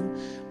world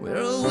where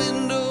a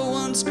window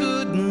once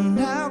could, and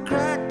now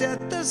cracked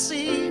at the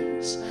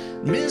seams,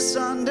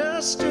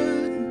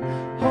 misunderstood,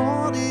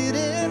 haunted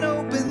and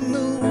open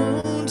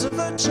the wounds of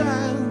a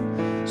child.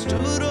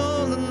 Stood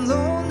all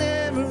alone,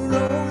 never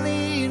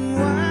lonely and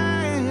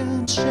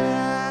wild,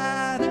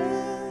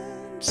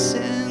 shattered,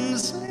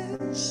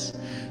 senseless,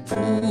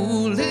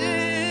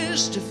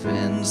 foolish,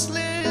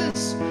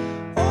 defenseless.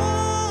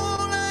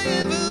 All I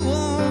ever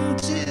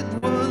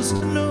wanted was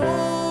to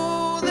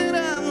know that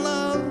I'm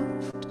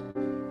loved.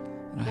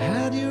 And I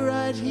had you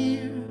right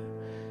here,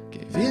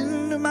 gave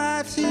in to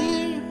my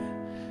fear,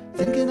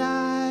 thinking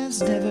I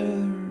was never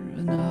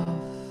enough.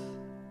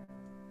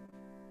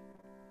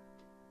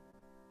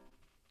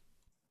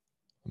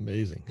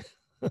 Amazing.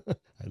 I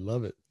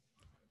love it.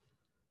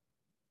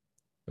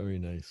 Very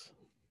nice.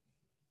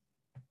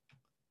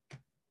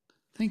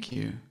 Thank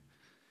you.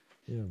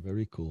 Yeah,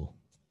 very cool.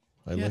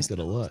 I Yes. liked it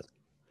a lot.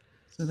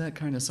 So that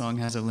kind of song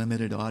has a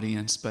limited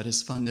audience, but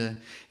it's fun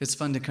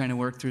to kind of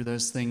work through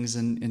those things.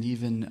 And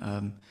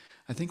even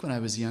I think when I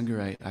was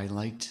younger, I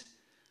liked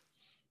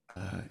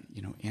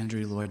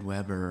Andrew Lloyd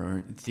Webber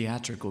or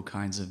theatrical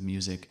kinds of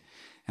music,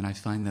 and I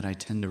find that I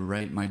tend to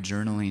write my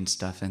journaling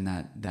stuff in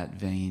that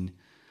vein.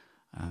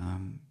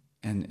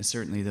 And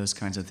certainly those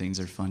kinds of things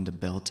are fun to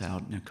belt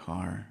out in a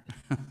car.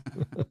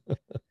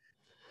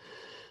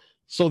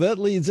 So that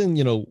leads in,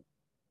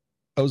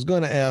 I was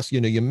going to ask,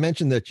 you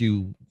mentioned that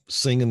you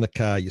sing in the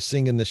car, you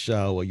sing in the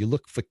shower, you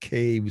look for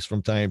caves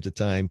from time to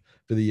time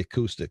for the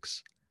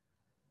acoustics.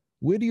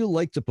 Where do you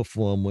like to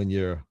perform when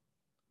you're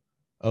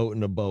out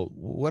and about?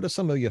 What are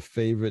some of your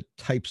favorite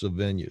types of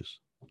venues?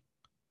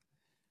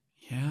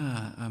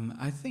 Yeah,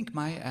 I think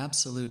my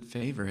absolute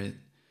favorite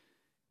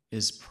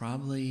is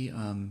probably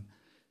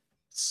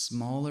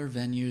smaller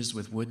venues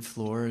with wood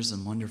floors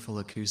and wonderful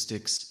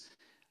acoustics,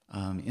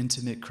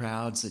 intimate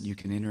crowds that you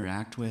can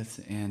interact with,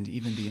 and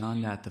even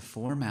beyond that, the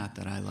format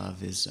that I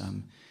love is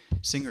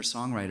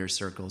singer-songwriter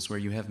circles where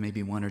you have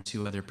maybe one or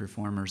two other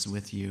performers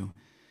with you,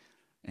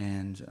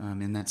 and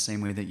in that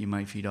same way that you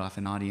might feed off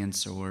an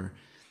audience or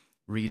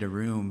read a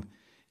room,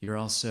 you're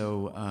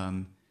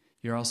also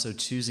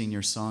choosing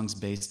your songs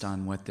based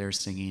on what they're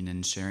singing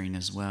and sharing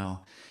as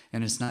well.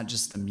 And it's not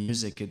just the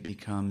music, it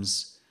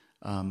becomes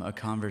a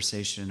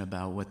conversation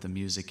about what the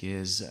music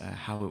is,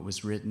 how it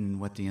was written,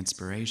 what the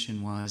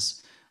inspiration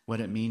was,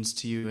 what it means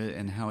to you,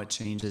 and how it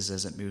changes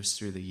as it moves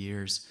through the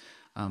years.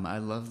 I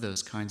love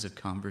those kinds of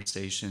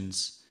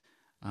conversations.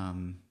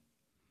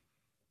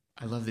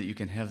 I love that you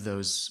can have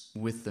those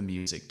with the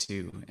music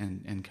too,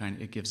 and kind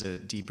of, it gives a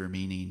deeper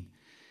meaning.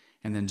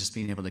 And then just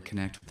being able to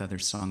connect with other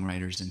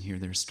songwriters and hear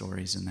their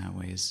stories in that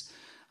ways.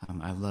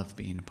 I love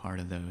being a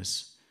part of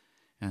those.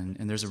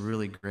 And there's a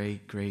really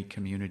great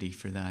community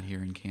for that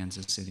here in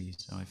Kansas City.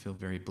 So I feel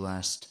very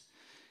blessed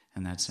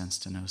in that sense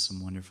to know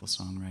some wonderful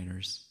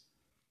songwriters.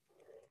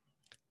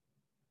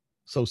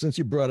 So since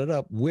you brought it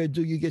up, where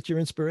do you get your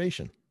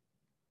inspiration?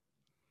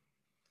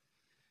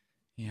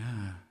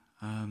 Yeah,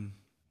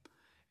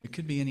 it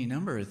could be any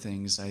number of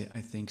things. I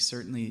think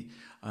certainly,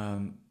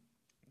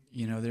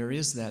 there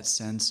is that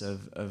sense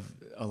of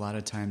a lot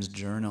of times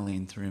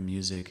journaling through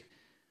music.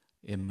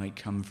 It might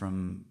come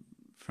from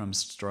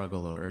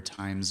struggle or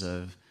times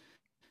of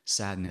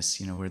sadness,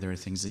 where there are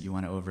things that you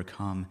want to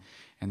overcome,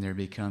 and there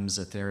becomes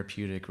a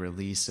therapeutic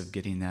release of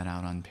getting that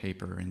out on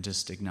paper and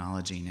just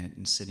acknowledging it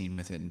and sitting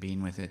with it and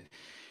being with it.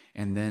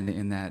 and then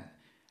in that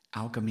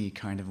alchemy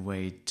kind of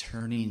way,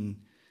 turning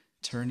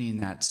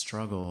that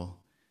struggle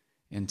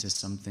into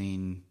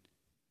something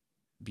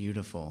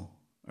beautiful,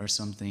 or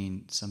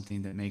something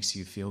that makes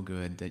you feel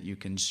good, that you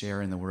can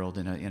share in the world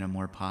in a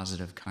more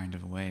positive kind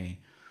of way.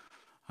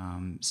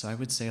 So I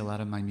would say a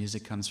lot of my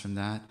music comes from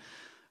that.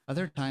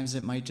 Other times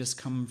it might just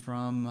come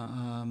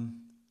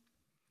from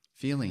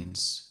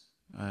feelings,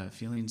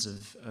 feelings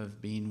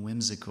of being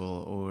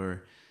whimsical,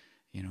 or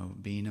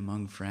being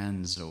among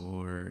friends,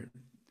 or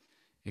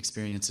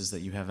experiences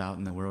that you have out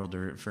in the world.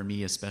 Or for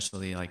me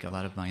especially, like, a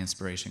lot of my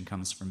inspiration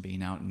comes from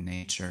being out in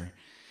nature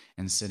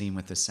and sitting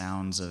with the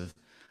sounds of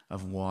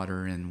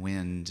water and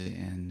wind,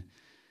 and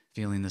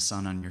feeling the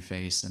sun on your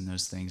face and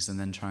those things, and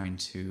then trying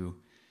to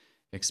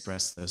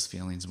express those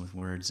feelings with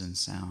words and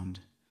sound.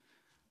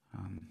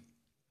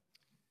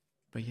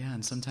 But yeah,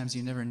 and sometimes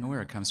you never know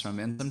where it comes from.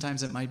 And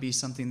sometimes it might be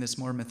something that's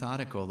more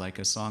methodical, like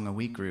a song a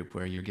week group,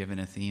 where you're given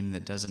a theme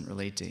that doesn't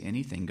relate to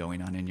anything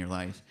going on in your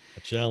life. A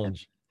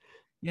challenge.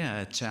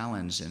 Yeah, a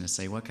challenge, and to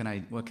say, what can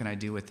I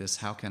do with this?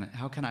 How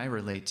can I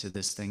relate to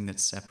this thing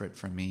that's separate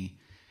from me,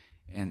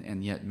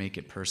 and yet make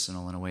it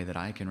personal in a way that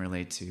I can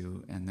relate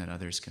to, and that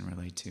others can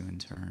relate to in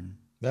turn.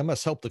 That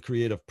must help the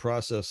creative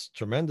process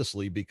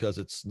tremendously, because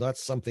it's not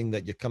something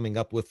that you're coming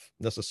up with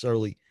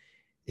necessarily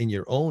in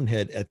your own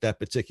head at that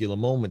particular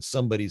moment.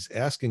 Somebody's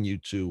asking you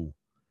to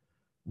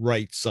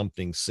write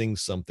something, sing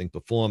something,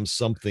 perform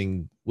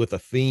something with a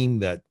theme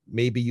that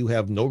maybe you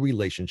have no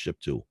relationship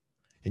to,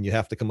 and you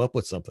have to come up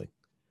with something.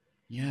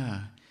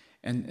 Yeah,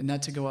 and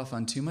not to go off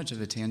on too much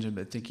of a tangent,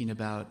 but thinking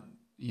about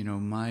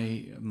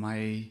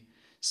my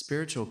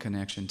spiritual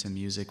connection to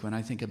music. When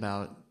I think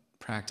about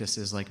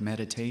practices like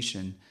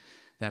meditation,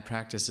 that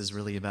practice is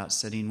really about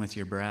sitting with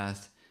your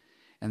breath,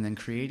 and then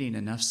creating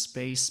enough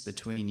space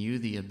between you,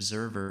 the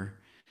observer,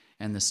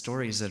 and the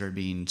stories that are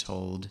being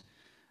told.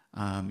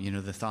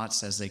 The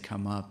thoughts as they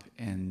come up,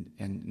 and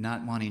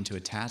not wanting to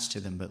attach to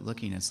them, but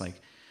looking. It's like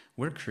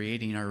we're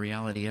creating our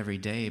reality every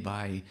day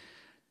by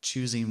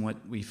choosing what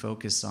we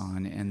focus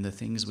on and the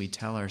things we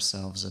tell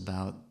ourselves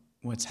about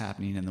what's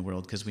happening in the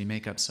world, because we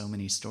make up so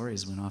many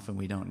stories when often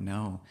we don't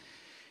know.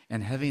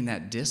 And having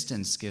that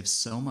distance gives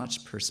so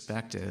much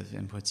perspective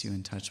and puts you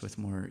in touch with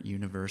more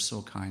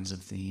universal kinds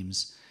of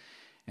themes.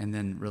 And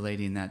then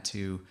relating that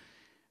to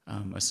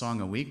a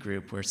song a week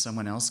group, where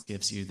someone else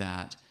gives you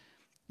that,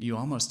 you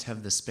almost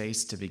have the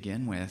space to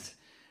begin with,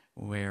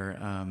 where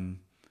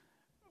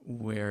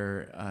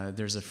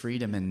there's a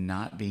freedom in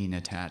not being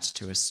attached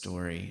to a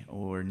story,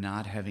 or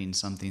not having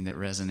something that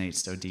resonates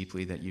so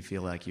deeply that you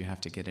feel like you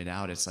have to get it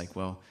out. It's like,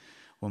 well,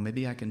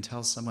 maybe I can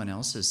tell someone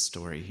else's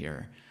story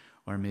here,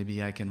 or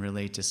maybe I can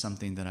relate to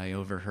something that I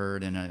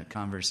overheard in a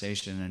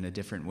conversation in a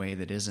different way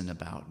that isn't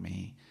about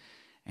me.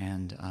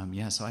 And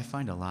so I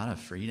find a lot of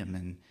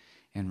freedom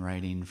in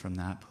writing from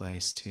that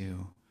place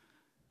too.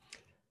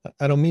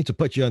 I don't mean to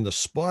put you on the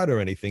spot or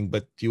anything,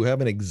 but do you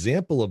have an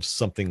example of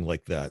something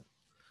like that?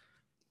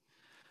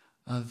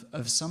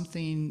 Of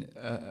something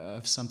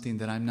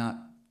that I'm not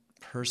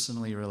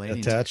personally relating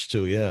attached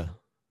to, yeah.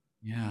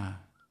 Yeah.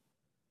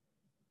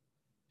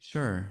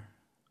 Sure.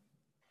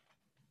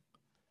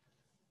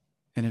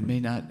 And it may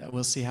not.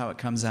 We'll see how it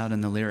comes out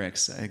in the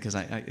lyrics, because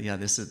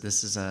this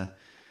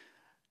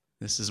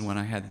is one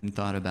I hadn't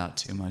thought about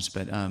too much.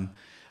 But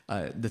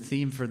the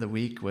theme for the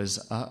week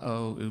was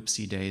 "Uh-oh,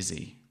 oopsie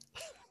daisy."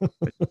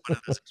 One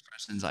of those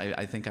expressions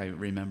I think I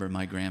remember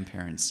my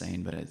grandparents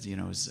saying, but it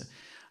was.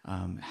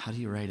 How do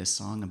you write a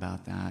song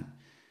about that?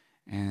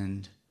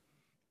 And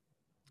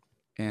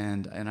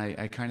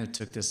I kind of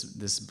took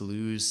this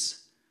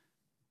blues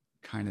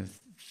kind of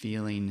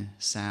feeling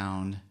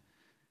sound,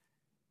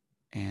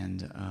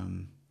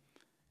 and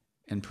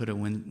put a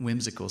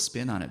whimsical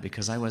spin on it,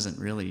 because I wasn't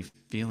really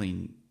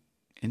feeling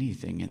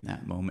anything in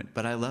that moment.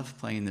 But I love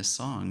playing this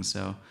song,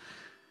 so.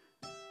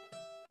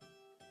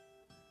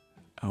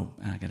 Oh,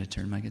 I got to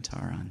turn my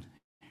guitar on.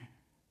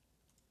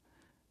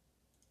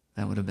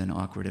 That would have been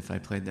awkward if I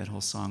played that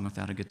whole song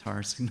without a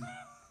guitar signal.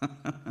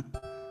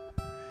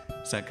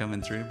 Is that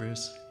coming through,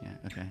 Bruce? Yeah,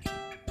 okay.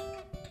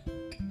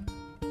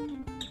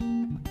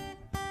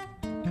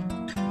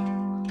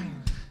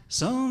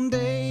 Some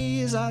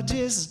days are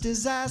just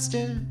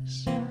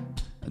disasters.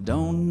 I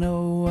don't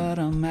know what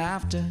I'm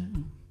after.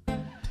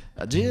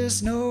 I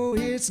just know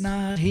it's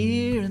not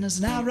here and it's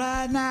not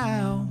right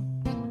now.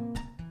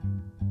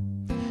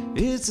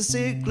 It's a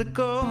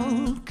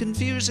cyclical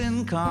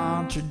confusion,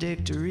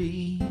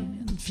 contradictory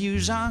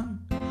infusion.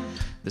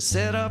 The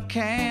set up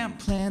camp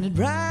planted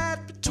right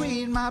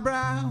between my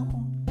brow.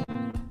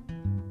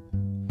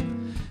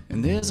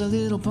 And there's a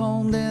little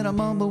poem that I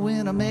mumble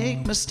when I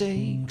make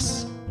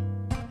mistakes.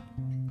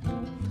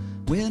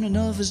 When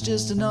enough is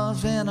just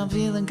enough and I'm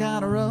feeling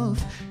kinda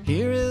rough,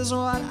 here is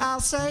what I'll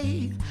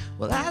say.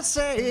 Well, I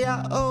say,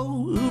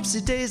 oh,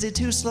 oopsie daisy,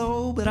 too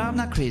slow, but I'm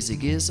not crazy,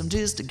 guess I'm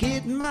just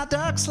getting my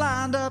ducks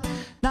lined up.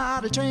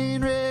 Not a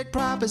train wreck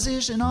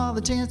proposition, all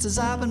the chances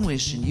I've been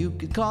wishing. You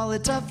could call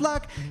it tough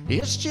luck,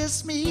 it's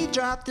just me.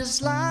 Drop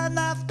this line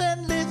I've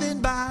been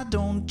living by,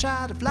 don't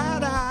try to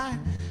fly high.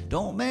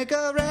 Don't make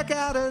a wreck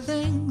out of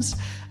things.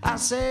 I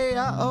say,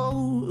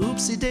 uh-oh,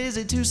 oopsie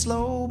daisy, too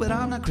slow, but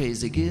I'm not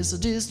crazy. Guess I'll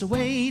just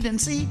wait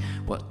and see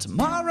what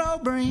tomorrow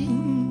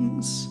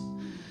brings.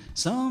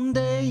 Some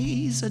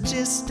days are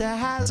just a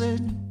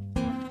hazard,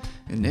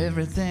 and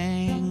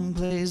everything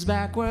plays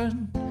backward.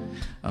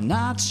 I'm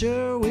not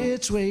sure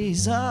which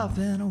way's up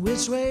and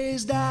which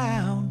way's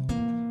down.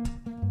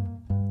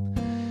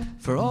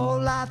 For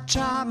all I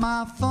try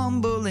my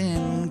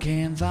fumbling,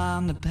 can't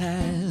find the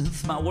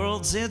path. My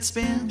world's it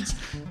spins,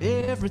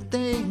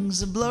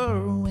 everything's a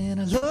blur when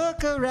I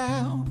look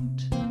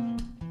around.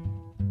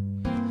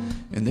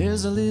 And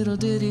there's a little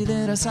ditty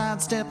that I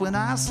sidestep when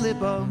I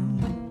slip up.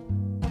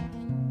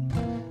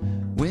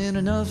 When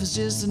enough is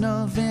just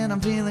enough and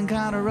I'm feeling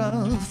kinda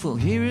rough, well,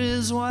 here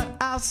is what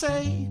I'll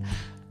say.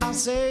 I'll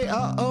say,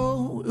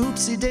 uh-oh,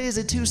 oopsie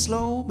daisy, too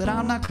slow, but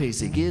I'm not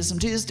crazy. Guess I'm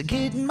just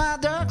getting my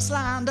ducks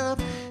lined up.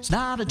 It's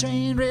not a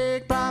train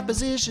wreck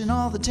proposition,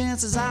 all the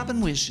chances I've been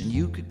wishing.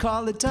 You could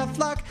call it tough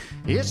luck,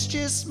 it's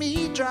just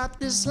me. Drop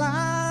this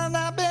line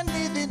I've been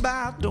living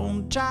by.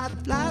 Don't try to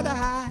fly the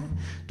high,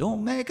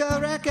 don't make a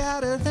wreck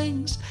out of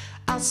things.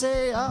 I'll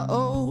say,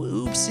 uh-oh,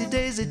 oopsie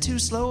daisy, too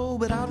slow,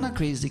 but I'm not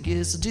crazy.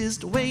 Guess I'll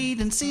just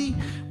wait and see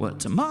what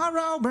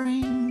tomorrow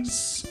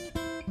brings.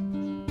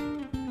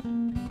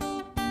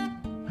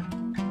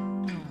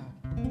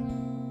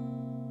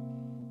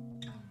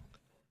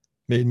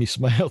 Made me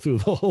smile through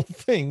the whole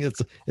thing.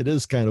 It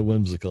is kind of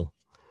whimsical.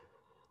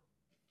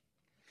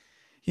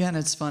 Yeah, and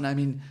it's fun. I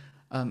mean,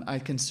 I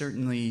can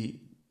certainly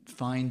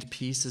find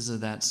pieces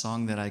of that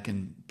song that I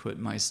can put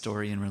my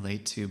story and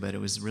relate to, but it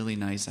was really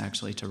nice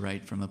actually to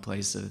write from a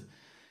place of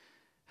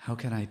how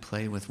can I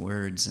play with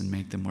words and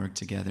make them work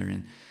together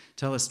and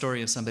tell a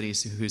story of somebody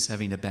who's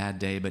having a bad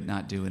day, but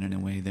not do it in a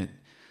way that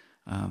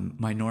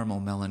my normal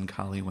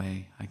melancholy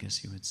way, I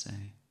guess you would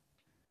say.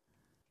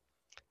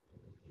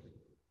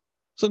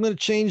 So I'm going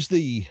to change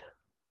the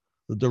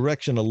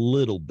direction a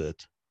little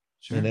bit.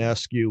 Sure. And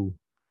ask you,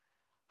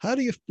 how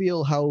do you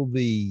feel how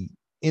the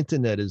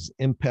internet is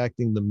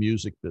impacting the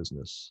music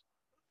business?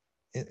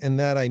 And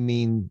that I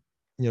mean,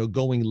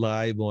 going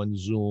live on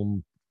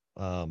Zoom,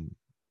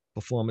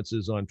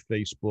 performances on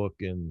Facebook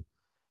and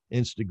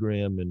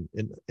Instagram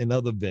and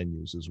other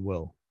venues as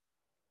well.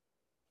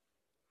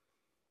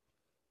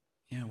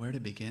 Yeah, where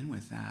to begin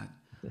with that?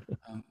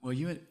 Well,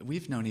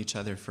 we've known each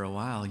other for a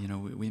while.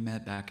 We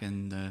met back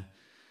in the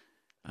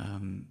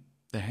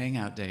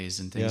Hangout days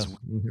and things. Yeah.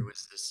 Mm-hmm. There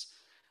was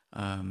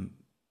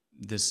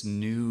this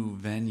new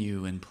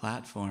venue and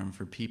platform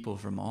for people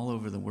from all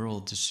over the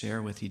world to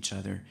share with each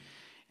other,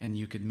 and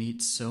you could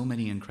meet so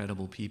many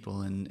incredible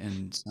people,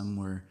 and some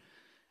were,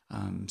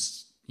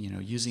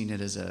 using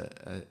it as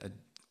a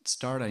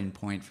starting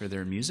point for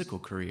their musical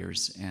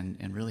careers,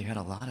 and really had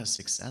a lot of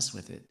success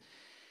with it,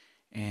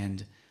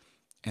 and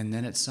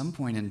then at some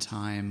point in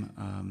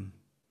time,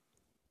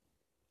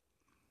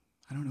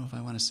 I don't know if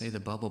I want to say the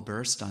bubble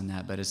burst on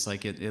that, but it's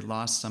like it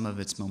lost some of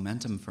its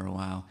momentum for a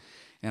while.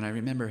 And I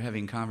remember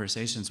having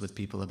conversations with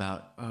people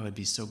about, it'd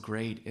be so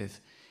great if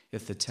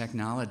the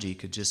technology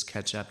could just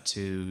catch up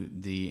to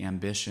the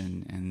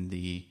ambition and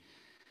the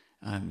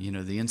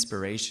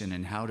inspiration,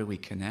 and how do we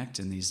connect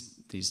in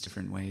these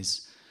different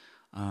ways.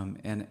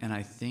 And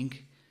I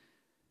think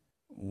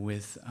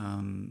with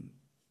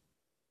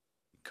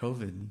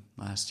COVID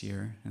last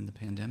year and the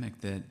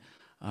pandemic, that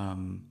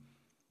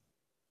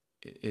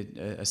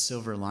a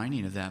silver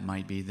lining of that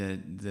might be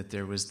that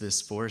there was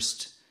this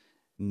forced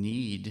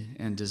need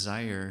and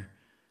desire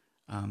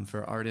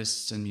for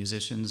artists and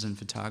musicians and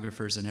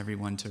photographers and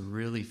everyone to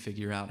really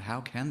figure out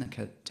how can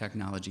the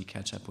technology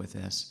catch up with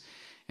this.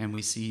 And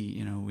we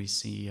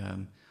see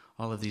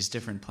all of these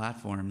different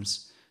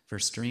platforms for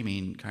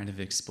streaming kind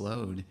of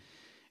explode.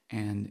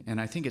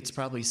 And I think it's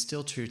probably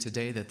still true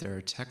today that there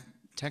are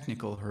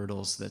technical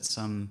hurdles that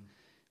some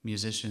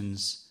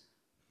musicians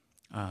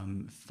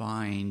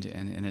find,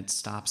 and it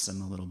stops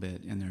them a little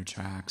bit in their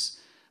tracks.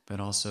 But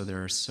also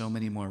there are so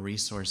many more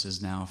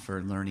resources now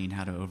for learning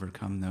how to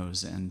overcome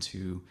those and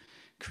to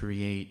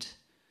create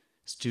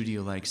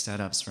studio-like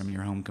setups from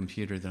your home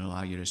computer that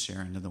allow you to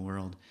share into the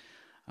world.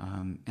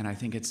 And I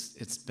think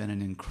it's been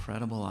an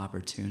incredible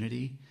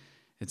opportunity.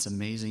 It's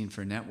amazing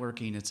for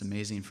networking. It's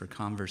amazing for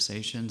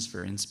conversations,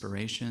 for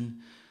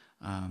inspiration,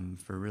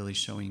 for really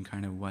showing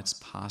kind of what's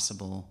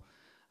possible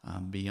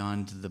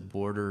beyond the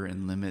border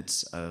and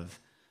limits of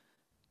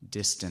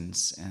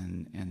distance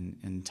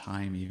and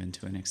time, even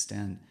to an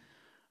extent.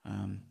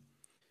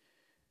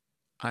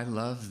 I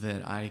love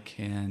that I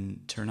can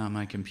turn on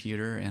my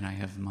computer and I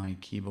have my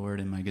keyboard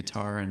and my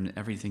guitar and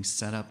everything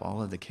set up.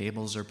 All of the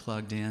cables are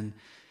plugged in,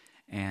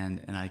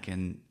 and I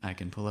can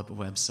pull up a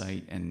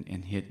website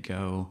and hit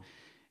go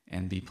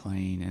and be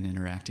playing and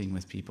interacting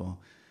with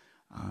people.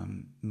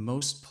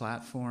 Most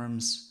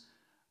platforms,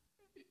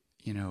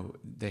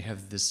 they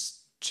have this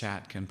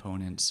chat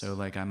component. So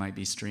like I might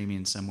be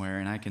streaming somewhere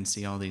and I can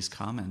see all these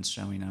comments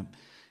showing up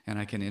and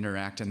I can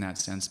interact in that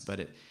sense,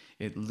 but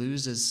it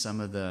loses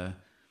some of the,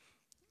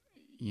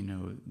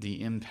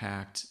 the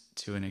impact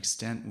to an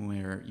extent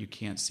where you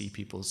can't see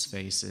people's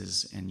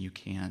faces and you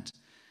can't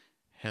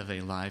have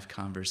a live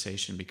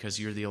conversation because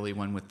you're the only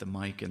one with the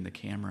mic and the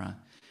camera.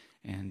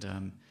 And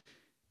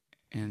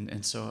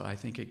so I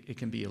think it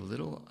can be a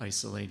little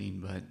isolating,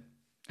 but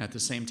at the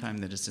same time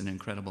that it's an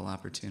incredible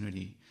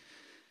opportunity.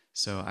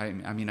 So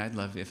I mean, I'd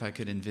love, if I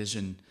could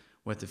envision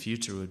what the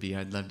future would be,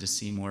 I'd love to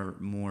see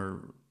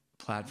more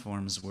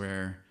platforms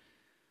where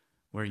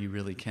you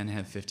really can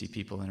have 50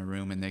 people in a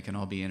room and they can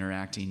all be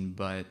interacting,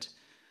 but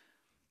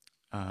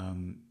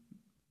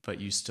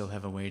you still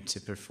have a way to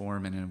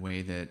perform in a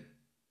way that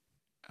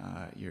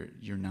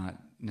you're not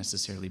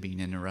necessarily being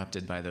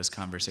interrupted by those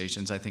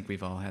conversations. I think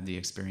we've all had the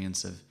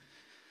experience of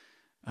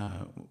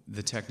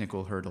the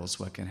technical hurdles,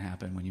 what can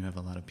happen when you have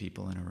a lot of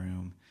people in a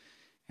room,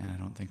 and I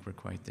don't think we're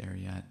quite there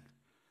yet.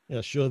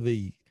 Yeah, sure.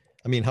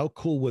 I mean, how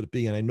cool would it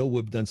be? And I know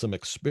we've done some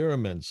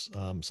experiments,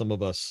 some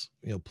of us,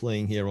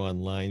 playing here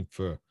online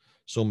for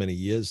so many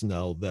years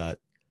now, that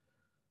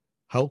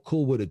how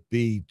cool would it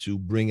be to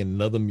bring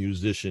another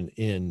musician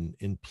in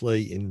and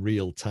play in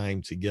real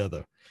time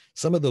together?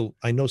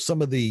 I know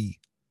some of the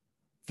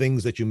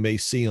things that you may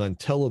see on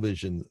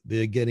television,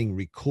 they're getting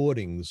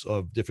recordings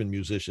of different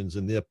musicians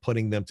and they're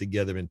putting them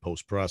together in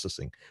post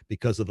processing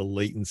because of the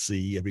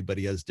latency.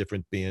 Everybody has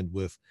different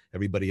bandwidth,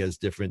 everybody has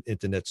different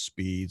internet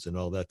speeds and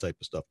all that type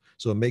of stuff.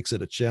 So it makes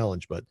it a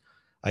challenge. But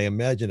I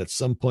imagine at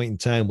some point in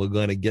time, we're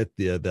going to get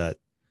there that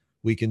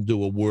we can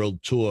do a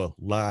world tour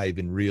live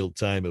in real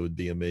time. It would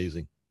be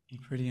amazing.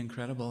 Pretty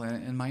incredible,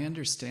 and my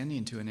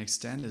understanding to an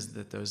extent is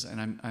that those,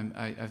 and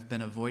I've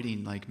been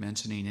avoiding like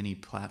mentioning any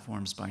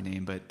platforms by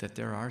name, but that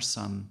there are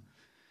some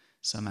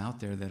out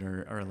there that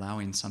are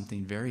allowing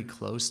something very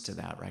close to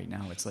that right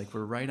now. It's like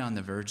we're right on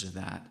the verge of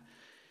that,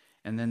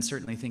 and then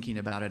certainly thinking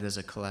about it as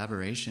a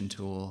collaboration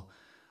tool.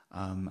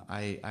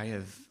 I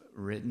have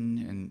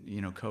written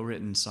and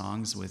co-written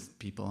songs with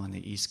people on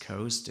the East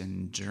Coast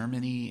and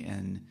Germany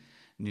and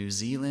New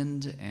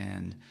Zealand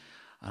and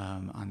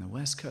on the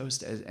West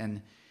Coast,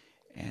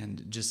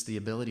 and just the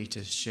ability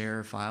to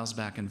share files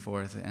back and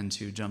forth and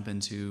to jump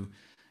into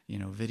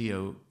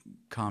video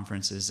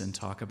conferences and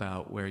talk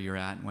about where you're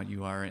at and what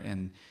you are,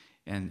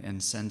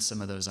 and send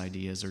some of those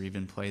ideas or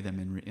even play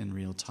them in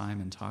real time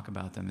and talk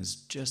about them has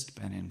just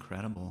been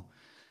incredible.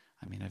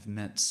 I mean, I've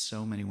met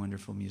so many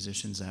wonderful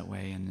musicians that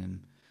way, and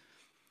am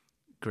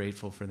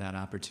grateful for that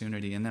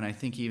opportunity. And then I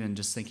think even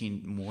just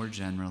thinking more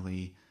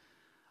generally,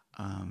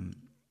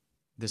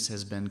 this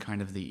has been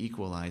kind of the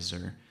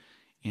equalizer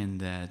in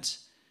that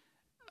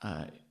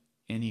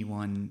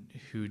anyone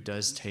who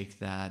does take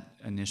that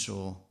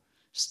initial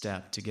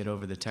step to get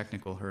over the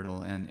technical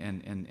hurdle and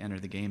enter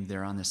the game,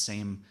 they're on the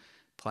same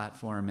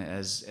platform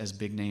as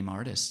big name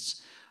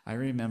artists. I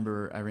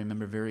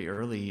remember very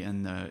early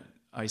in the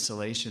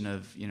isolation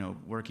of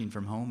working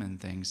from home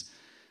and things,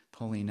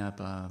 pulling up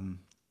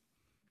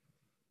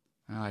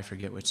I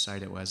forget which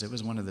site it was. It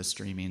was one of the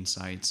streaming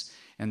sites,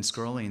 and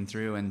scrolling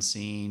through and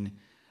seeing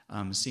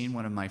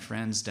one of my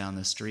friends down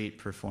the street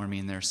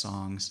performing their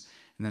songs.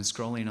 And then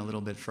scrolling a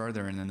little bit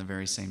further, and then the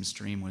very same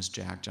stream was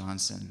Jack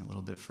Johnson. A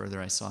little bit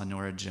further, I saw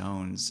Norah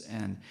Jones,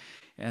 and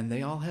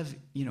they all have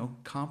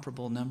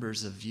comparable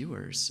numbers of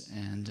viewers.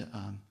 And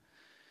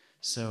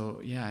so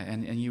yeah,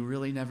 and you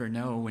really never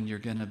know when you're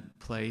gonna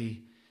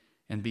play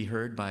and be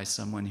heard by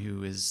someone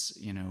who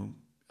is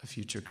a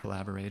future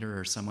collaborator,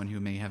 or someone who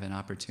may have an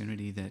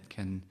opportunity that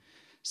can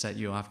set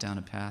you off down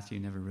a path you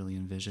never really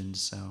envisioned.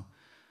 So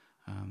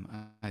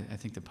I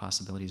think the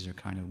possibilities are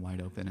kind of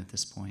wide open at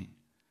this point.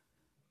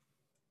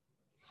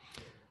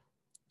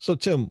 So,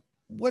 Tim,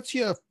 what's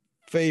your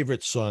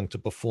favorite song to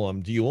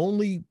perform? Do you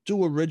only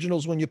do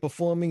originals when you're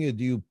performing, or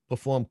do you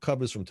perform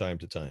covers from time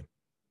to time?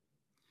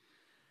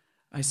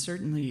 I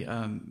certainly,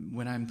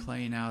 when I'm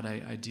playing out,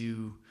 I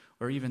do,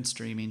 or even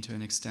streaming to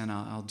an extent,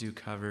 I'll do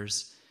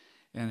covers.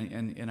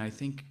 And I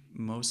think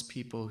most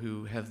people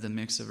who have the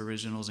mix of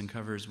originals and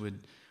covers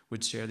would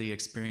share the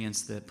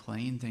experience that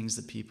playing things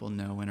that people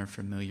know and are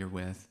familiar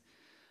with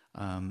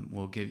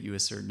will give you a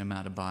certain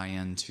amount of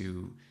buy-in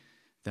to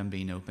them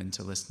being open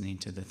to listening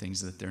to the things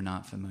that they're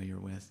not familiar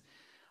with.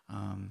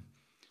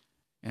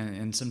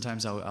 And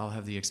sometimes I'll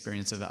have the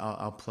experience of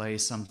I'll play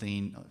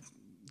something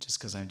just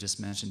because I just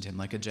mentioned him,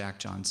 like a Jack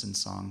Johnson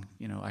song.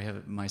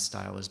 My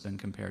style has been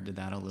compared to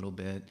that a little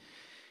bit,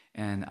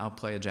 and I'll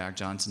play a Jack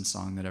Johnson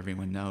song that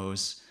everyone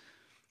knows,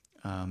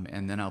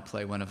 and then I'll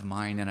play one of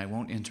mine, and I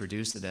won't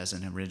introduce it as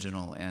an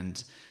original.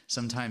 And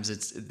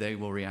sometimes they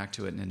will react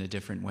to it in a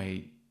different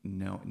way,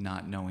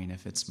 not knowing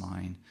if it's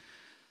mine.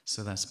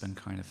 So that's been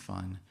kind of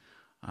fun.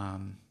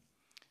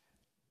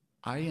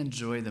 I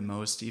enjoy the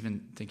most,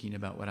 even thinking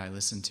about what I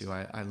listen to,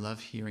 I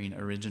love hearing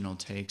original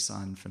takes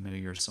on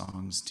familiar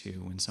songs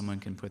too, when someone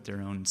can put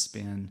their own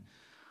spin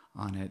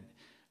on it,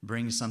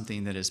 bring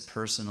something that is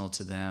personal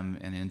to them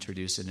and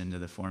introduce it into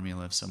the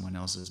formula of someone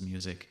else's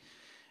music.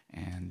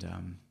 And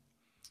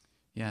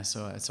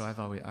so I've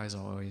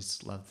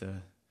always loved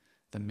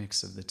the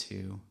mix of the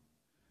two.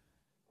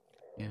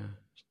 Yeah.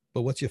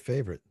 But what's your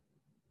favorite?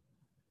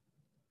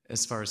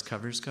 as far as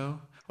covers go,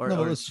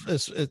 No, or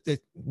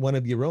one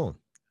of your own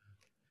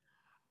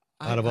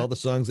out of I all the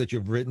songs that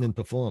you've written and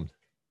performed.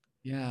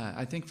 yeah,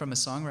 I think from a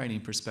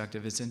songwriting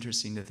perspective, it's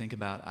interesting to think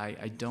about.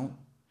 I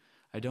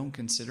don't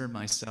consider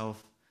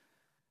myself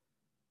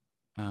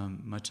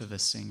much of a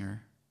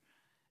singer,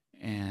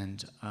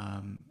 and You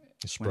when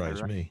I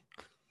surprised write, me.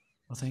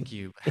 well, thank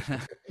you.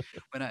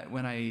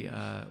 When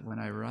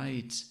I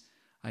write,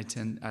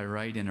 I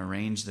write in a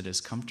range that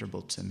is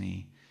comfortable to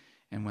me,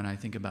 and when I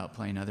think about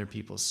playing other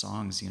people's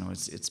songs, you know,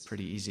 it's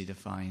pretty easy to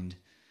find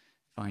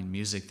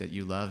music that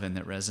you love and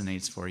that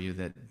resonates for you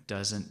that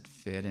doesn't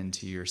fit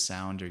into your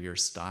sound or your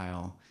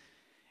style.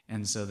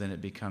 And so then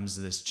it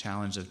becomes this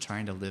challenge of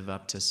trying to live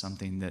up to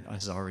something that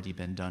has already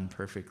been done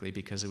perfectly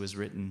because it was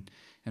written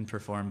and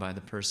performed by the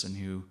person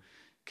who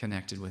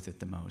connected with it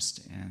the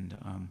most. And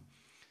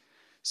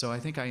so I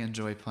think I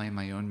enjoy playing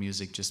my own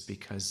music just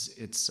because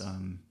it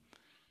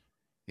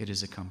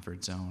is a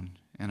comfort zone,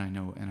 and I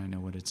know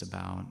what it's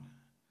about.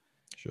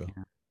 Sure.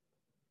 Yeah.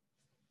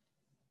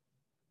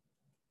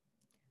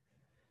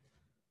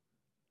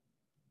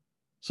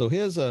 So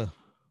here's a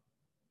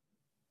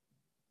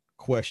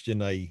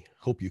question I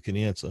hope you can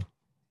answer.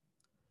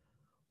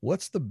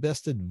 What's the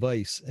best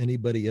advice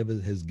anybody ever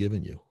has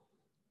given you?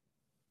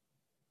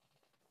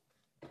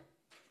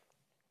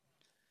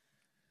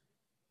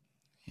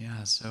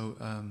 Yeah. So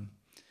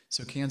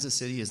Kansas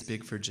City is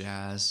big for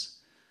jazz.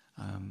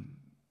 Um,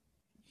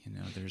 you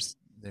know, there's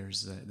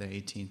the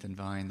 18th and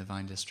Vine, the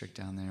Vine District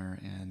down there.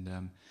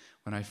 And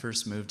when I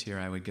first moved here,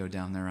 I would go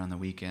down there on the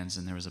weekends,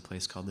 and there was a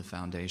place called the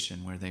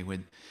Foundation where they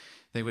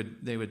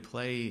would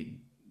play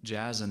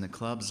jazz in the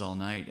clubs all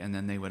night, and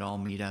then they would all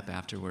meet up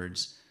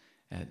afterwards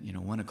at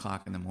 1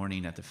 o'clock in the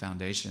morning at the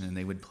Foundation, and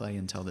they would play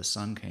until the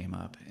sun came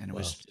up, and it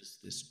was Wow.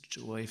 just this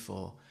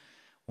joyful,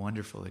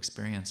 wonderful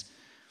experience.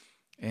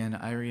 And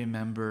I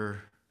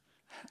remember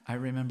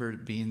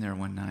being there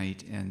one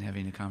night and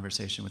having a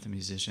conversation with a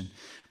musician.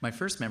 My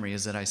first memory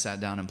is that I sat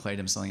down and played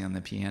him something on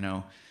the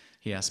piano.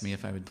 He asked me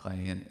if I would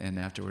play, and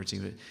afterwards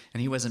and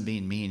he wasn't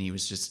being mean. He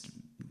was just,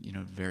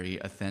 very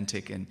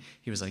authentic. And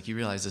he was like, "You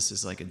realize this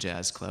is like a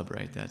jazz club,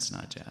 right? That's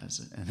not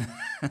jazz." And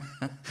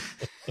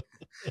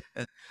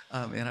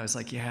I was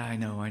like, "Yeah, I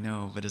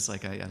know. But it's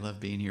like, I love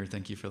being here.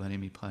 Thank you for letting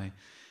me play."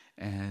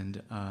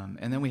 And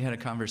then we had a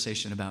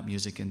conversation about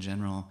music in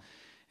general.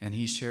 And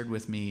he shared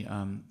with me,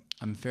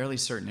 I'm fairly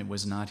certain it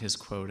was not his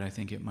quote. I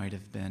think it might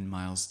have been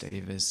Miles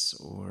Davis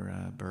or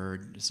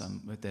Bird,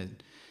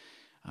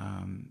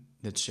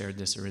 that shared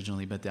this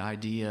originally. But the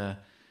idea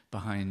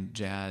behind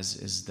jazz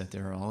is that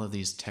there are all of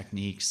these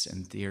techniques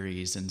and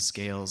theories and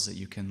scales that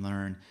you can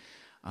learn,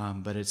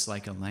 but it's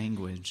like a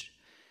language.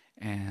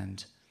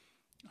 And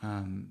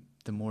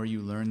the more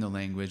you learn the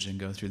language and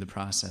go through the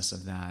process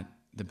of that,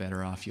 the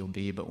better off you'll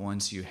be. But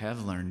once you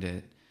have learned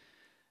it,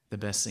 the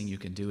best thing you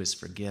can do is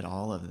forget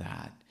all of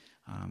that.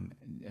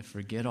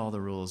 Forget all the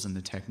rules and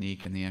the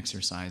technique and the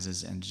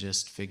exercises, and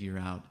just figure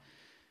out,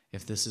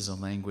 if this is a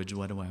language,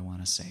 what do I want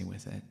to say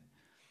with it?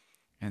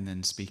 And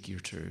then speak your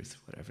truth,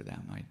 whatever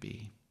that might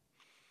be.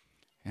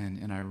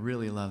 And I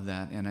really love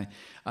that. And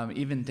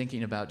even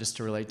thinking about, just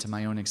to relate to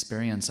my own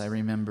experience, I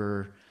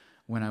remember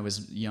when I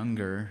was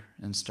younger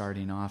and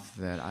starting off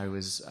that I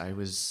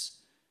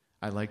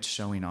liked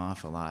showing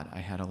off a lot. I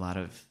had a lot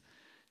of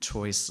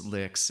choice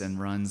licks and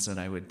runs that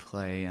I would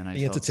play, and I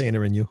The felt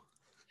entertainer in you.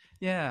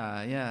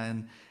 yeah,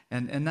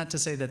 and not to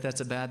say that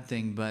that's a bad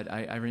thing, but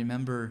I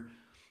remember,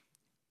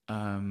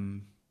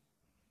 um,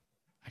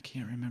 I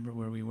can't remember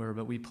where we were,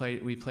 but we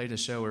played a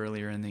show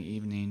earlier in the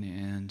evening,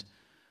 and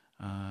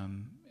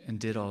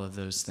did all of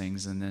those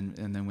things, and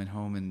then went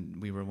home,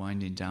 and we were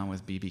winding down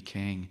with BB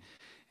King,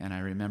 and I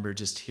remember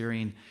just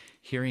hearing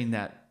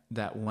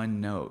that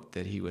one note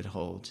that he would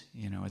hold.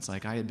 It's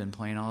like I had been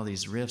playing all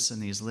these riffs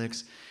and these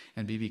licks,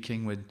 and BB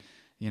King would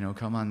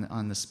come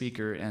on the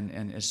speaker,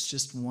 and it's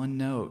just one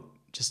note,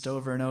 just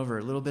over and over,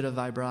 a little bit of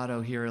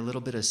vibrato here, a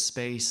little bit of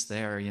space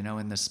there,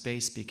 and the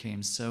space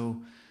became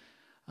so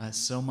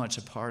much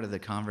a part of the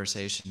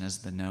conversation as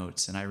the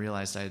notes. And I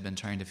realized I had been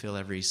trying to fill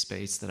every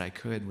space that I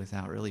could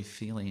without really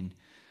feeling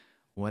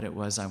what it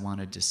was I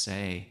wanted to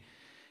say.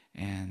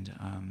 And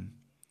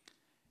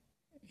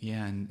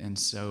yeah, and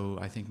so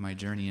I think my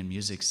journey in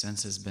music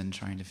since has been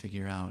trying to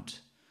figure out,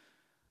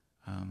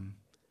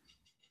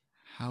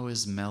 how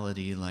is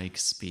melody like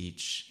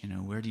speech?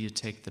 Where do you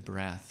take the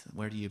breath?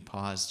 Where do you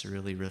pause to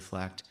really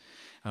reflect?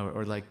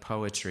 Or like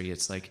poetry,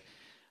 it's like,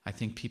 I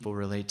think people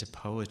relate to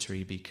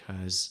poetry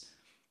because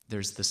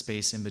there's the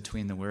space in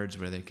between the words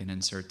where they can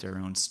insert their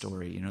own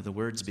story. The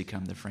words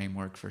become the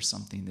framework for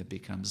something that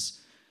becomes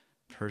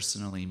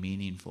personally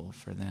meaningful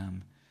for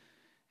them.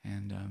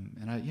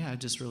 And I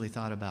just really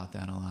thought about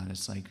that a lot.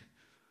 It's like,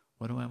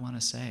 what do I want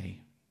to say?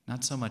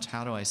 Not so much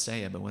how do I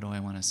say it, but what do I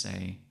want to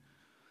say?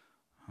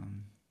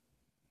 And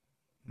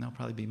that'll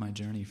probably be my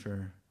journey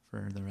for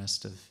the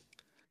rest of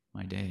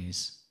my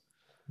days.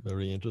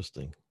 Very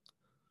interesting.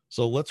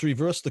 So let's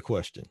reverse the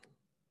question.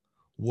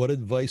 What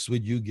advice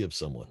would you give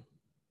someone?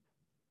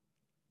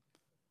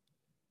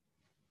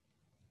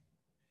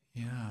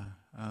 Yeah.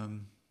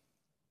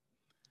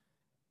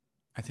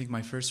 I think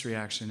my first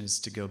reaction is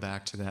to go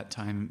back to that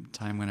time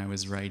when I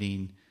was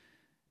writing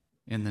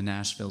in the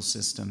Nashville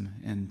system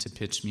and to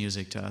pitch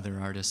music to other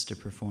artists to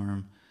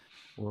perform,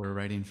 or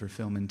writing for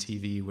film and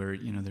TV where,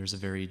 you know, there's a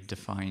very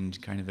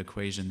defined kind of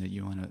equation that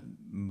you want to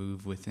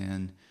move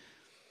within.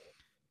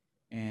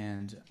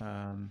 And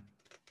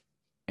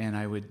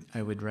I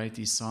would write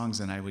these songs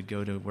and I would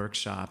go to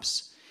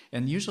workshops.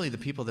 And usually the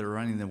people that are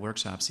running the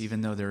workshops,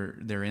 even though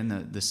they're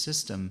in the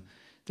system,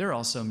 they're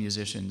also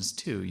musicians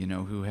too, you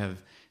know, who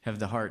have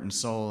the heart and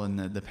soul and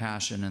the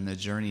passion and the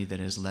journey that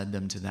has led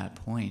them to that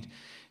point.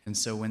 And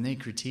so when they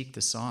critique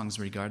the songs,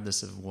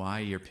 regardless of why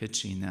you're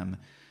pitching them,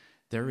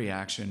 their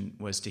reaction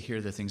was to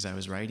hear the things I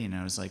was writing.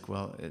 I was like,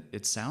 well,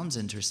 it sounds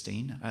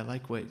interesting. I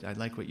like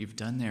what you've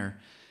done there,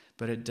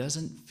 but it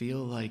doesn't feel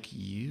like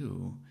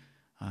you.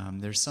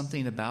 There's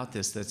something about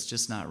this that's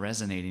just not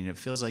resonating. It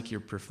feels like you're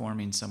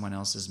performing someone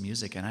else's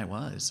music, and I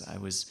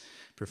was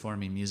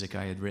performing music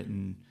I had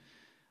written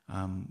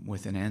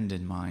with an end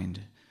in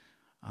mind.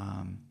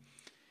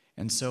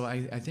 And so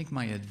I think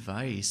my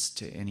advice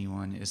to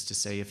anyone is to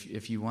say,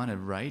 if you want to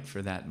write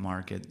for that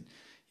market,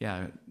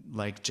 yeah,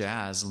 like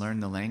jazz, learn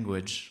the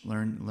language,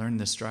 learn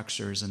the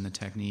structures and the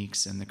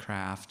techniques and the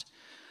craft,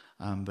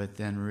 but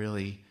then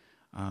really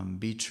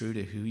be true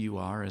to who you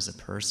are as a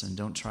person.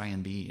 Don't try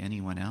and be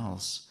anyone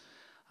else,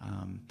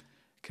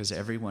 because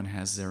everyone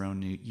has their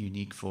own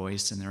unique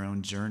voice and their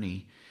own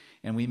journey.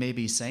 And we may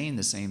be saying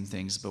the same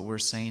things, but we're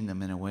saying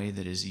them in a way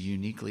that is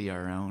uniquely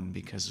our own,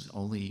 because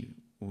only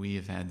we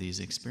have had these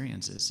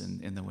experiences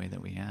in the way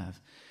that we have.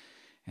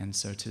 And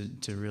so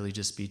to really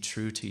just be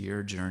true to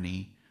your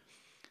journey,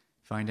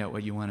 find out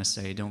what you want to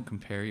say. Don't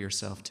compare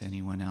yourself to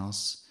anyone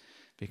else,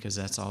 because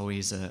that's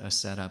always a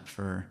setup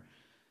for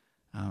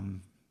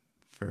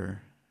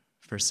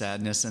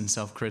sadness and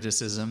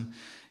self-criticism,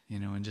 you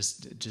know, and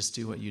just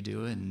do what you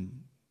do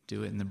and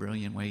do it in the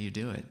brilliant way you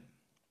do it.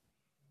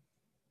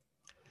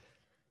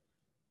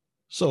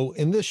 So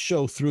in this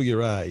show, Through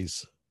Your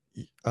Eyes,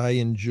 I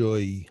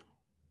enjoy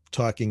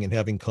talking and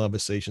having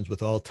conversations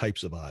with all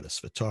types of artists,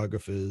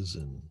 photographers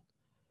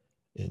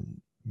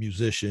and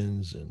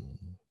musicians and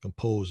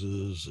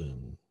composers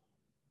and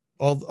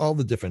all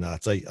the different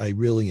arts. I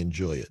really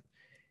enjoy it.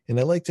 And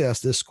I like to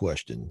ask this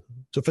question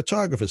to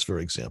photographers, for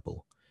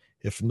example.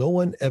 If no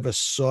one ever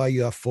saw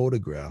your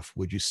photograph,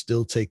 would you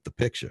still take the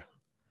picture?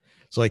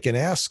 So I can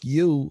ask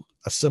you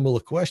a similar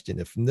question.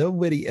 If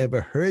nobody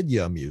ever heard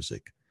your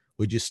music,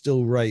 would you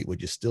still write?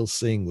 Would you still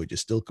sing? Would you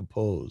still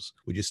compose?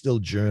 Would you still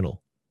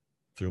journal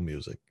through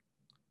music?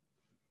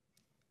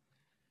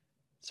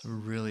 It's a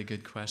really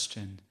good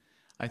question.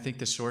 I think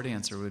the short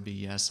answer would be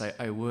yes.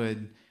 I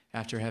would,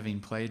 after having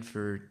played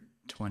for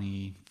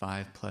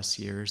 25 plus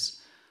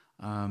years,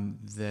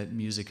 that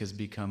music has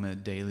become a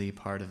daily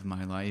part of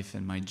my life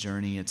and my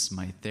journey. It's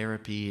my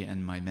therapy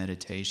and my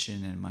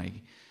meditation and my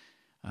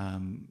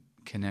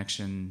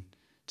connection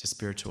to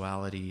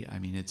spirituality. I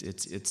mean,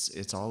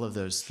 it's all of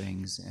those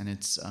things, and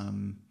it's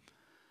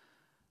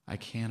I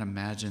can't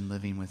imagine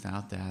living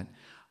without that.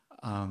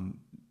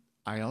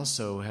 I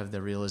also have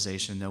the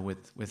realization, though,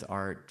 with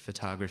art,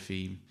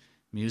 photography,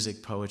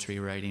 music, poetry,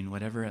 writing,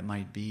 whatever it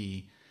might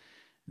be,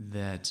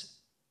 that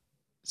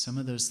some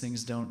of those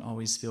things don't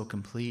always feel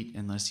complete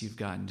unless you've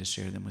gotten to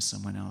share them with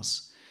someone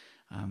else,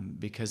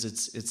 because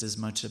it's as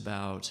much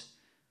about,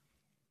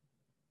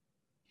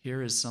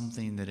 here is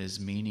something that is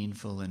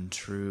meaningful and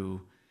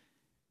true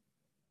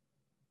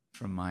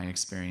from my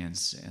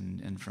experience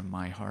and from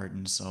my heart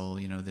and soul.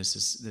 You know, this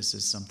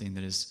is something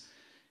that has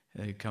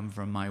come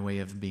from my way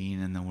of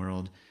being in the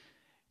world.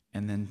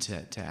 And then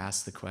to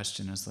ask the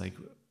question is like,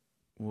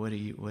 what do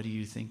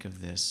you think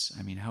of this?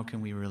 I mean, how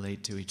can we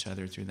relate to each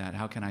other through that?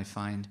 How can I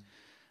find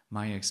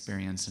my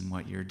experience in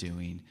what you're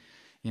doing?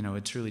 You know,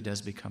 it truly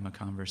does become a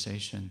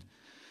conversation.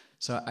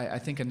 So I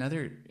think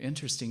another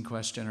interesting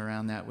question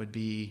around that would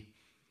be,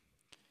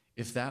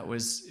 if that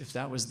was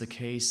the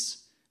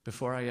case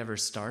before I ever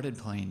started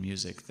playing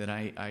music, that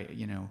I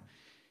you know,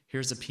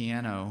 here's a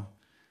piano,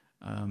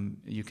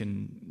 you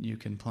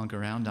can plunk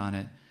around on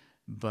it,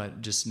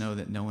 but just know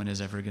that no one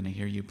is ever going to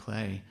hear you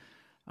play.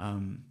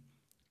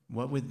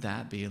 What would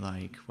that be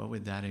like? What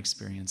would that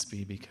experience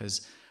be?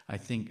 Because I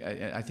think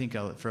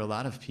for a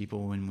lot of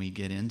people, when we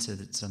get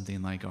into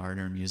something like art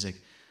or music,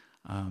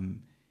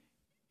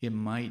 it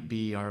might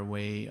be our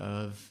way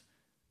of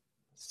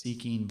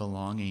seeking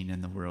belonging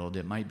in the world.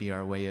 It might be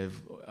our way of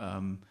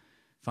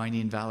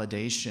finding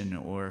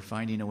validation, or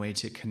finding a way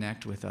to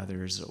connect with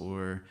others,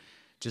 or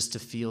just to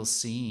feel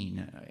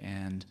seen.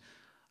 And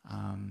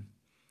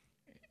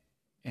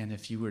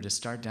if you were to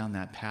start down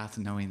that path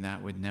knowing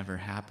that would never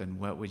happen,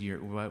 what would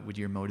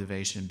your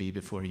motivation be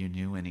before you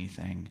knew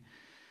anything?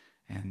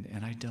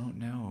 And I don't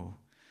know.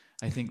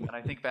 I think when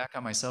I think back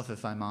on myself,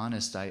 if I'm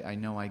honest, I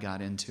know I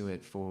got into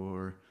it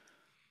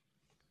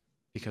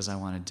because I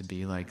wanted to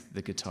be like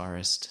the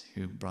guitarist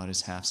who brought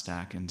his half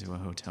stack into a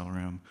hotel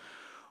room,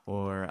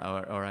 or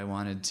I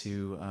wanted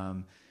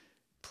to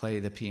play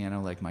the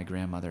piano like my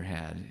grandmother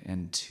had,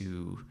 and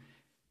to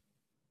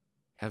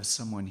have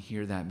someone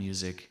hear that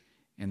music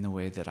in the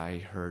way that I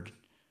heard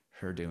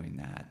her doing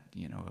that,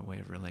 a way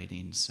of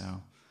relating.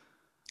 So,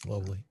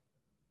 Lovely.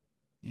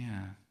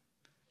 yeah.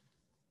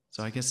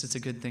 So I guess it's a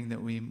good thing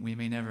that we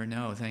may never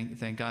know.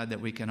 Thank God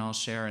that we can all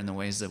share in the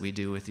ways that we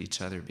do with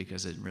each other,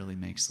 because it really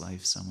makes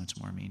life so much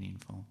more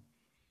meaningful.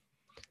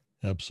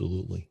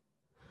 Absolutely.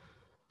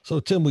 So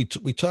Tim, we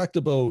talked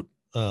about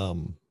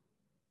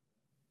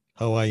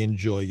how I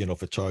enjoy,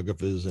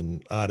 photographers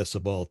and artists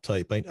of all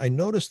type. I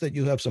noticed that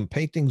you have some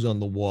paintings on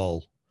the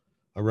wall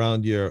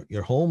around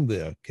your home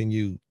there. Can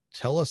you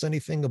tell us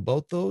anything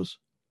about those?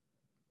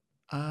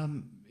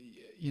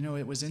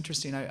 It was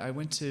interesting. I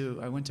went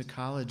to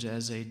college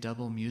as a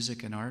double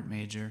music and art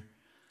major,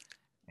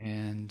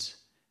 and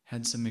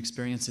had some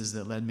experiences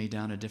that led me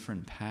down a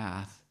different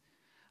path.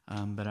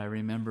 But I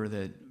remember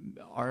that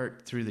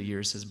art through the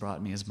years has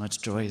brought me as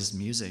much joy as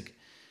music,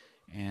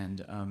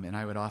 and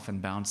I would often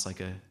bounce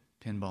like a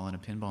pinball in a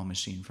pinball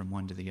machine from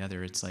one to the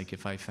other. It's like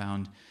if I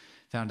found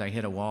I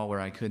hit a wall where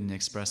I couldn't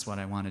express what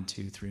I wanted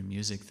to through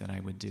music, that I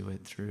would do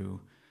it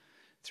through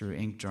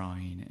ink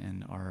drawing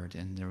and art.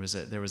 And there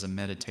was a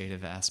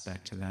meditative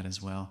aspect to that as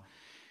well,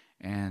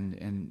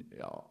 and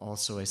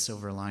also a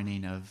silver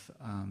lining of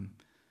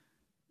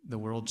the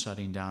world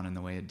shutting down in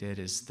the way it did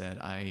is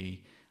that I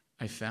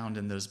found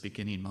in those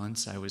beginning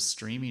months I was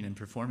streaming and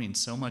performing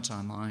so much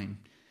online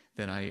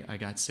that I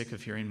got sick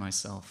of hearing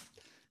myself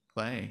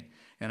play,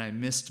 and I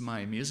missed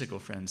my musical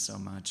friends so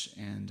much.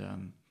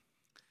 And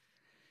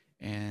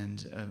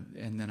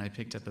then I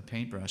picked up a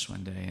paintbrush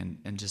one day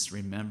and just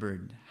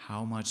remembered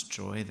how much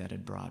joy that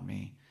had brought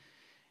me.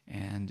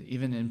 And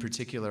even in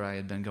particular, I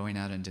had been going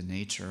out into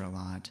nature a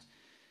lot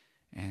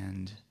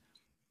and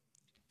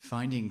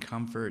finding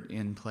comfort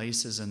in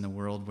places in the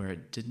world where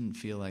it didn't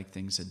feel like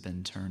things had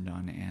been turned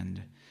on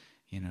end,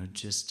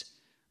 just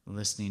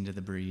listening to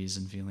the breeze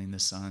and feeling the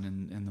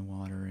sun and the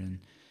water.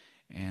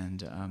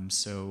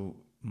 So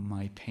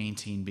my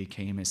painting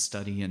became a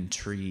study in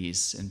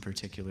trees in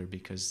particular,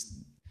 because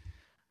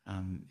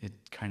it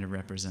kind of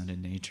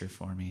represented nature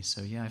for me.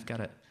 So yeah, I've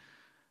got it.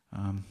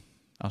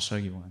 I'll show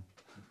you one.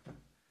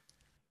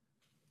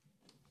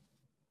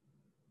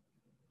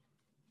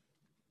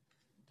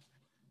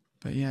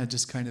 But yeah, it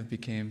just kind of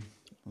became,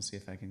 we'll see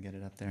if I can get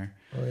it up there.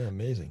 Oh yeah,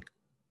 amazing.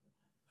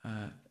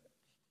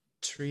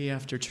 Tree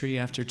after tree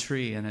after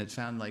tree. And it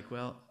found like,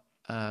 well,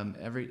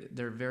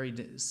 they're very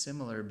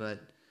similar,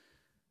 but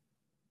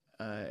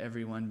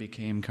everyone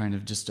became kind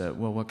of just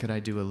what could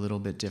I do a little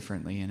bit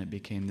differently? And it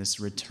became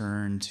this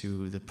return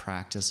to the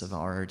practice of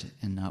art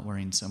and not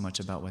worrying so much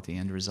about what the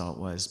end result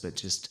was, but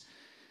just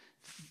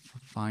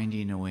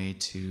finding a way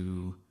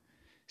to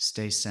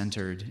stay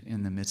centered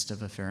in the midst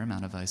of a fair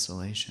amount of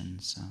isolation.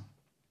 So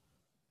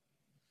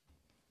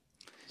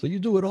you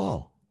do it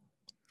all.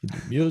 You do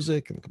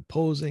music and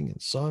composing and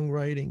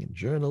songwriting and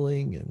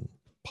journaling and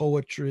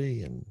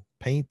poetry and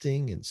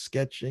painting and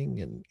sketching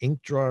and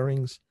ink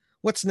drawings.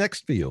 What's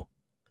next for you?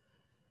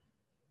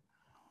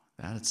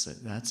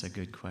 That's a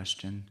good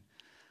question.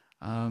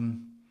 Yeah,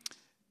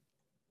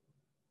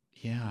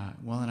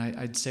 well, and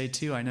I'd say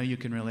too, I know you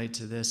can relate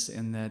to this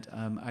in that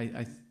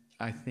I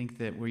think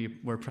that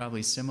we're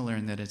probably similar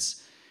in that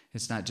it's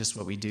not just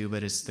what we do,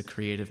 but it's the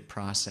creative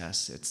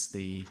process. It's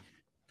the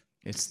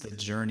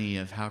journey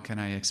of how can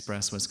I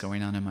express what's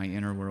going on in my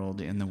inner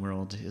world, in the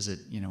world. Is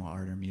it,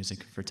 art or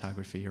music,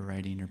 photography or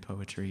writing or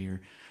poetry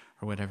or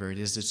whatever it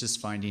is. It's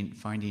just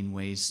finding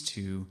ways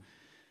to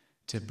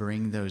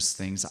bring those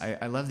things.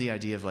 I love the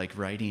idea of like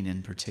writing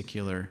in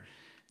particular,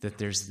 that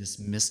there's this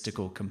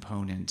mystical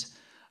component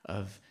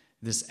of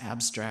this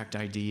abstract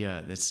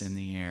idea that's in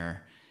the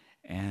air,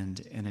 and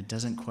it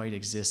doesn't quite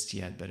exist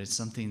yet, but it's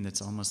something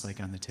that's almost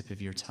like on the tip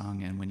of your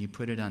tongue. And when you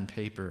put it on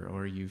paper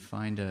or you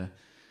find a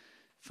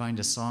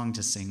song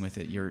to sing with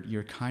it,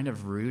 you're kind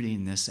of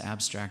rooting this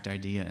abstract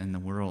idea in the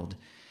world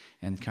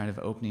and kind of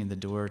opening the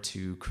door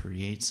to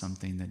create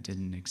something that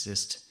didn't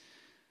exist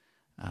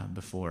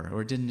before,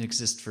 or didn't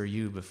exist for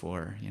you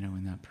before,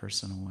 in that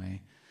personal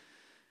way.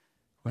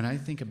 When I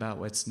think about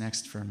what's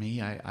next for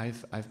me,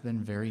 I've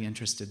been very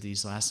interested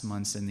these last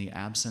months in the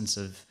absence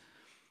of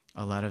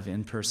a lot of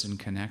in-person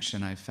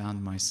connection. I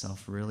found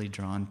myself really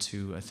drawn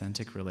to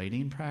authentic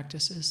relating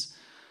practices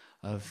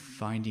of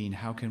finding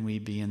how can we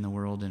be in the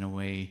world in a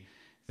way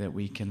that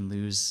we can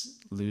lose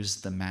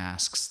the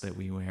masks that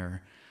we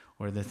wear,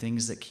 or the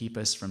things that keep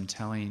us from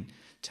telling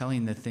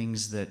the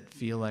things that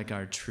feel like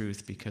our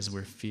truth because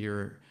we're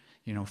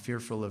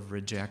fearful of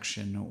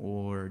rejection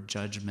or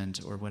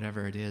judgment or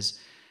whatever it is.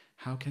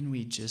 How can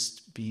we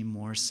just be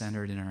more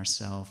centered in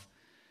ourselves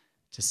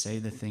to say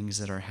the things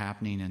that are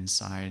happening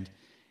inside,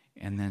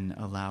 and then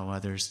allow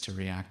others to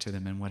react to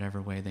them in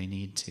whatever way they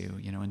need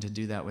to, and to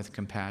do that with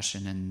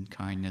compassion and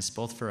kindness,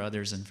 both for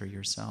others and for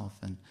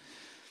yourself.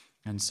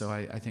 And so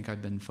I think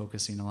I've been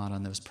focusing a lot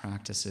on those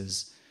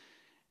practices.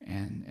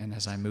 And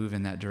as I move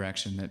in that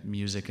direction, that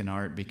music and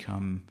art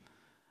become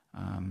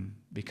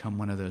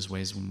one of those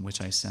ways in which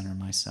I center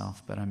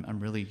myself. But I'm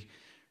really,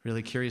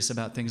 really curious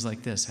about things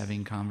like this,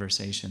 having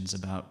conversations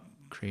about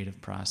creative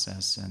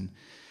process and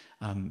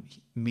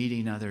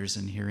meeting others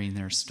and hearing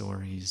their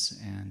stories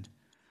and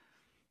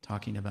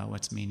talking about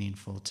what's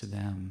meaningful to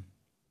them.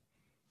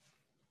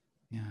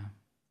 Yeah.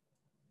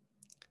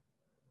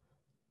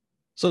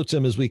 So,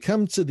 Tim, as we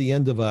come to the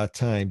end of our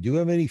time, do you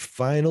have any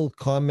final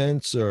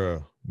comments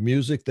or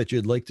music that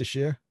you'd like to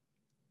share?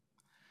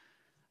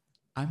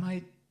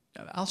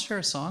 I'll share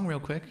a song real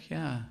quick.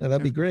 Yeah.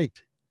 That'd be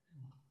great.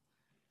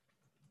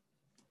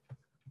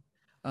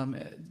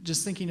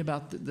 Just thinking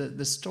about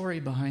the story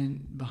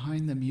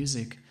behind the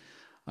music.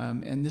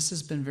 And this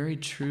has been very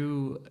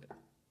true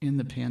in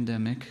the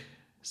pandemic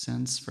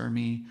sense for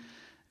me,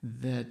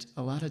 that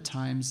a lot of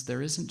times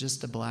there isn't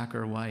just a black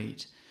or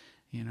white.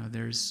 You know,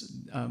 there's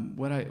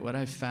what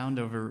I've found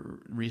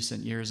over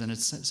recent years, and it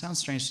sounds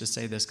strange to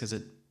say this because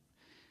it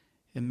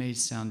may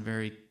sound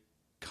very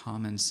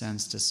common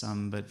sense to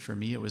some, but for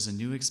me it was a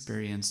new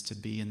experience to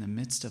be in the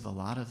midst of a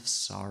lot of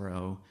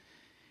sorrow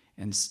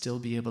and still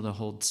be able to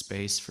hold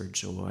space for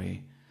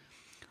joy,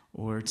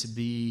 or to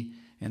be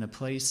in a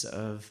place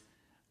of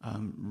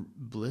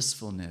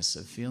blissfulness,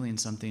 of feeling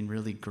something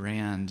really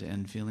grand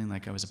and feeling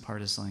like I was a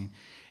part of something,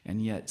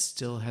 and yet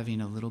still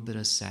having a little bit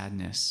of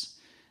sadness,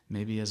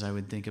 maybe as I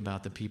would think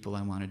about the people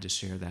I wanted to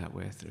share that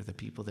with, or the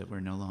people that were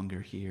no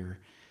longer here,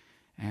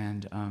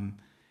 and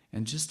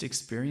just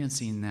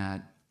experiencing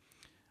that.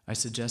 I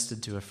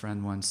suggested to a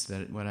friend once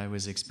that what I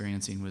was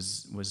experiencing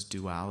was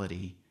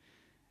duality,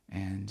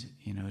 and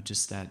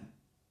just that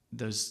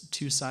those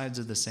two sides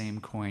of the same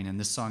coin. And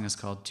this song is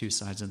called Two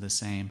Sides of the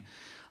Same.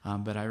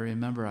 But I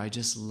remember I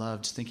just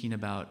loved thinking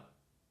about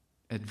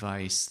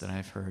advice that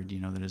I've heard,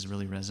 that has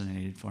really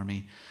resonated for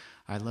me.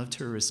 I loved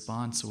her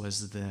response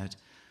was that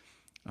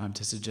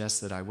to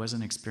suggest that I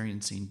wasn't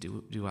experiencing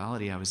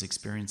duality, I was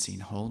experiencing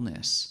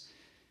wholeness.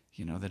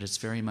 That it's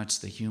very much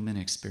the human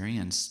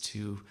experience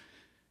to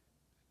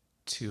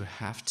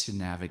have to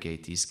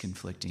navigate these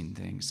conflicting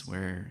things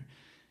where,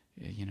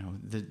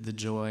 the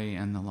joy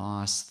and the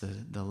loss,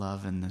 the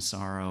love and the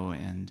sorrow,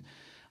 and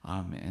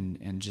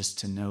just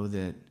to know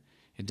that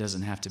it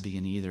doesn't have to be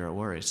an either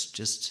or. It's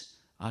just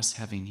us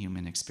having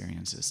human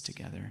experiences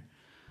together.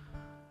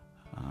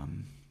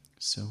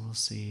 So we'll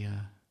see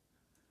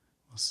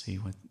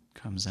what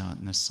comes out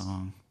in this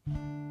song.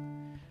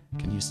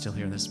 Can you still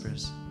hear this,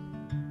 Bruce?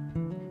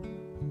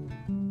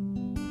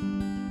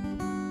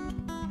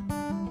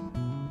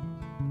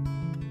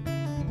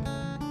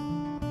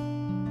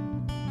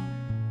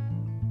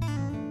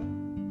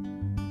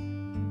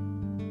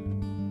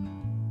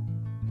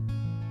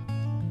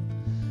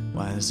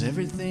 Why is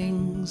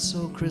everything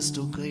so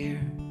crystal clear?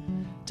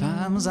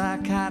 Times I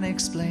can't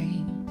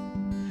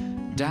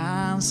explain.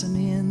 Dancing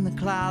in the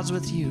clouds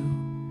with you,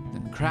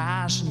 then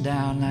crashing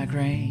down like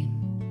rain.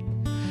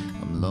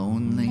 I'm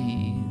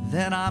lonely,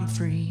 then I'm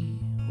free,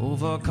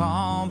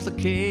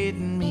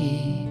 overcomplicating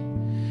me.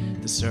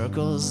 The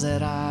circles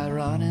that I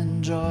run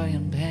in joy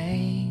and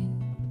pain.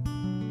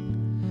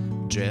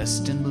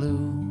 Dressed in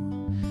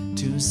blue,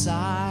 two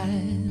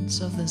sides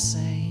of the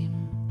same.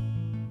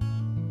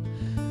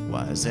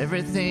 Why is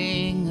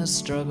everything a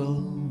struggle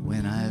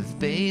when I've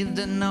bathed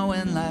in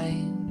knowing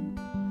light?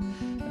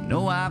 I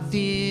know I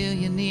feel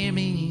you near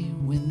me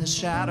when the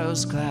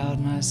shadows cloud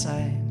my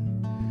sight.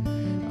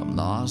 I'm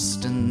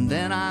lost and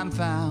then I'm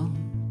found.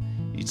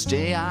 Each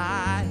day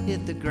I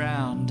hit the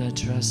ground. I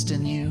trust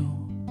in you,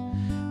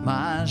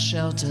 my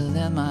shelter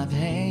then my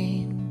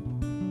pain.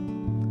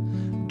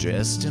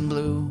 Dressed in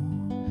blue,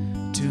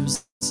 two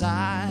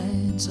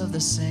sides of the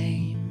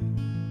same.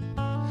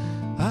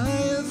 I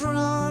have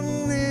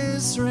run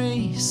this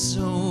race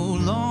so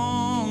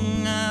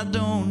long, I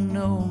don't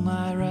know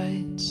my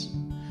rights,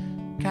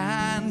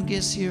 can't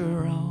guess your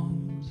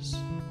wrongs.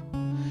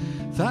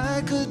 If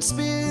I could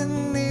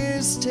spin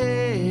this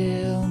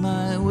tale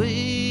my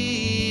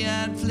way,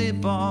 I'd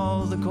flip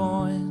all the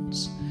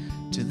coins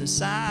to the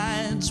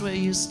sides where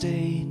you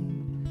stayed,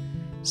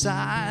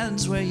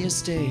 sides where you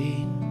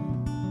stayed.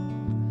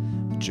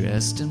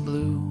 Dressed in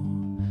blue,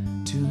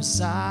 two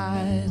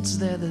sides,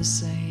 they're the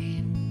same.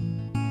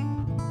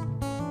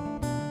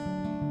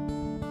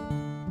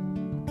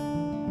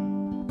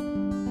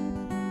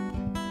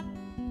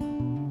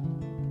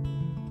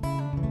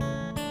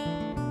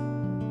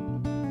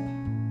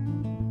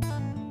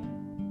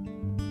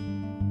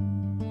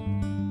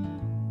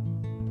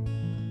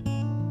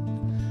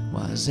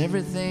 Why is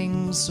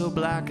everything so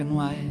black and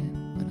white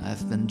when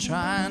I've been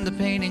trying to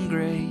paint in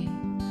gray?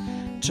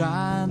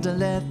 Trying to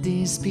let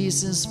these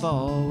pieces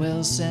fall,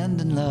 well,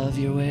 sending love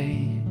your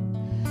way.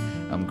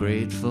 I'm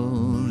grateful,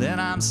 then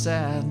I'm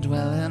sad,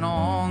 dwelling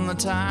on the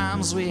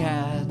times we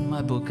had.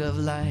 My book of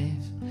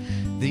life,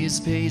 these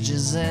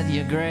pages at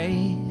your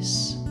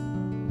grace.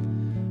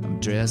 I'm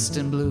dressed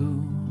in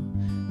blue,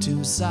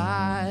 two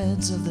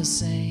sides of the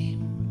same.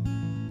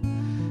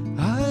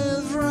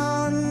 I've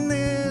run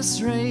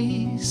this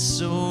race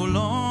so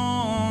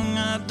long,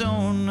 I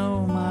don't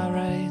know my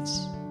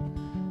rights,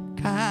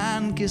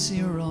 can't guess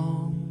your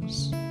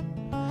wrongs.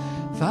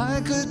 If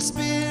I could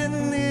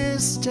spin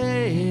this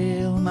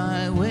tale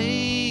my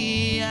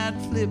way,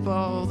 I'd flip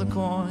all the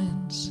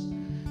coins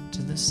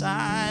to the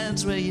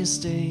sides where you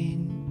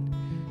stayed,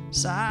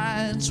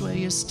 sides where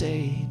you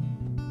stayed.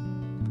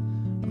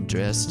 I'm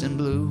dressed in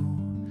blue.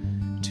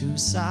 Two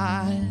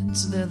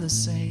sides, they're the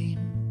same.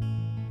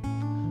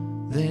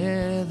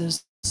 They're the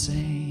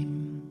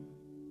same.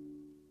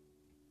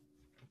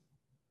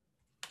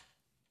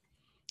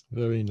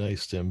 Very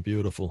nice, Tim.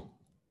 Beautiful.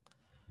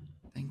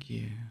 Thank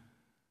you.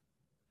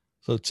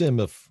 So, Tim,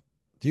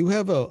 do you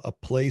have a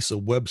place, a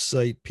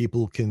website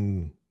people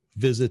can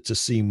visit to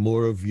see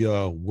more of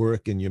your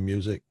work and your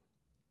music?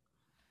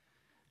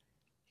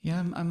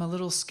 Yeah, I'm a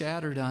little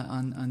scattered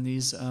on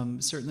these.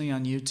 Certainly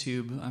on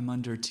YouTube, I'm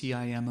under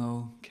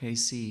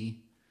TIMOKC.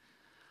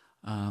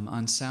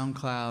 On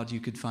SoundCloud,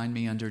 you could find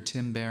me under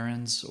Tim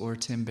Behrens or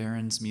Tim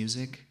Behrens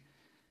Music.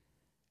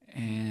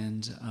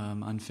 And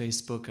on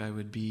Facebook, I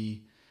would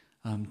be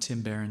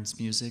Tim Behrens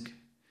Music.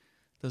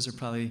 Those are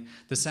probably,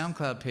 the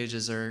SoundCloud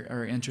pages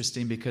are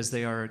interesting because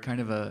they are kind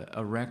of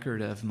a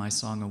record of my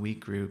Song a Week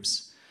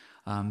groups.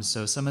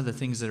 So some of the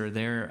things that are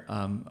there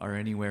are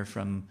anywhere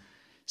from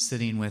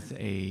sitting with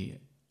a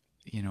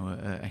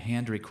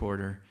hand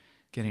recorder,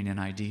 getting an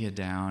idea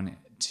down,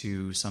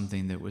 to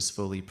something that was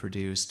fully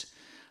produced.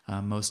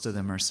 Most of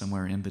them are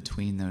somewhere in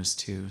between those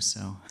two.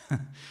 So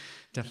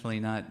definitely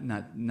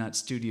not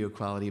studio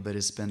quality, but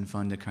it's been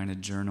fun to kind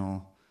of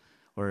journal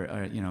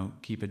or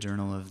keep a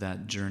journal of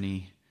that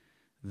journey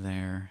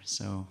there.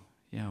 So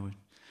yeah,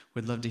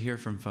 would love to hear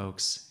from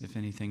folks. If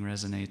anything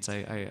resonates,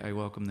 I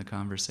welcome the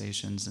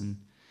conversations and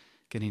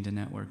getting to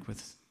network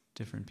with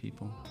different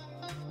people.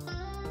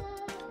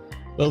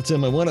 Well,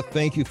 Tim, I want to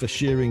thank you for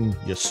sharing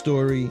your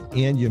story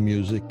and your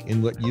music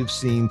and what you've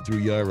seen through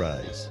your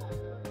eyes.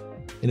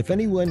 And if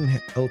anyone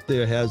out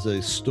there has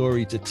a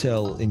story to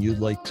tell and you'd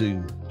like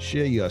to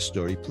share your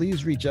story,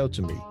 please reach out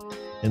to me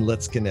and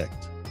let's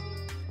connect.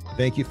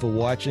 Thank you for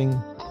watching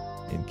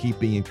and keep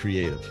being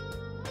creative.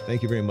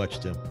 Thank you very much,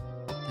 Tim.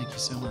 Thank you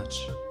so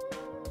much.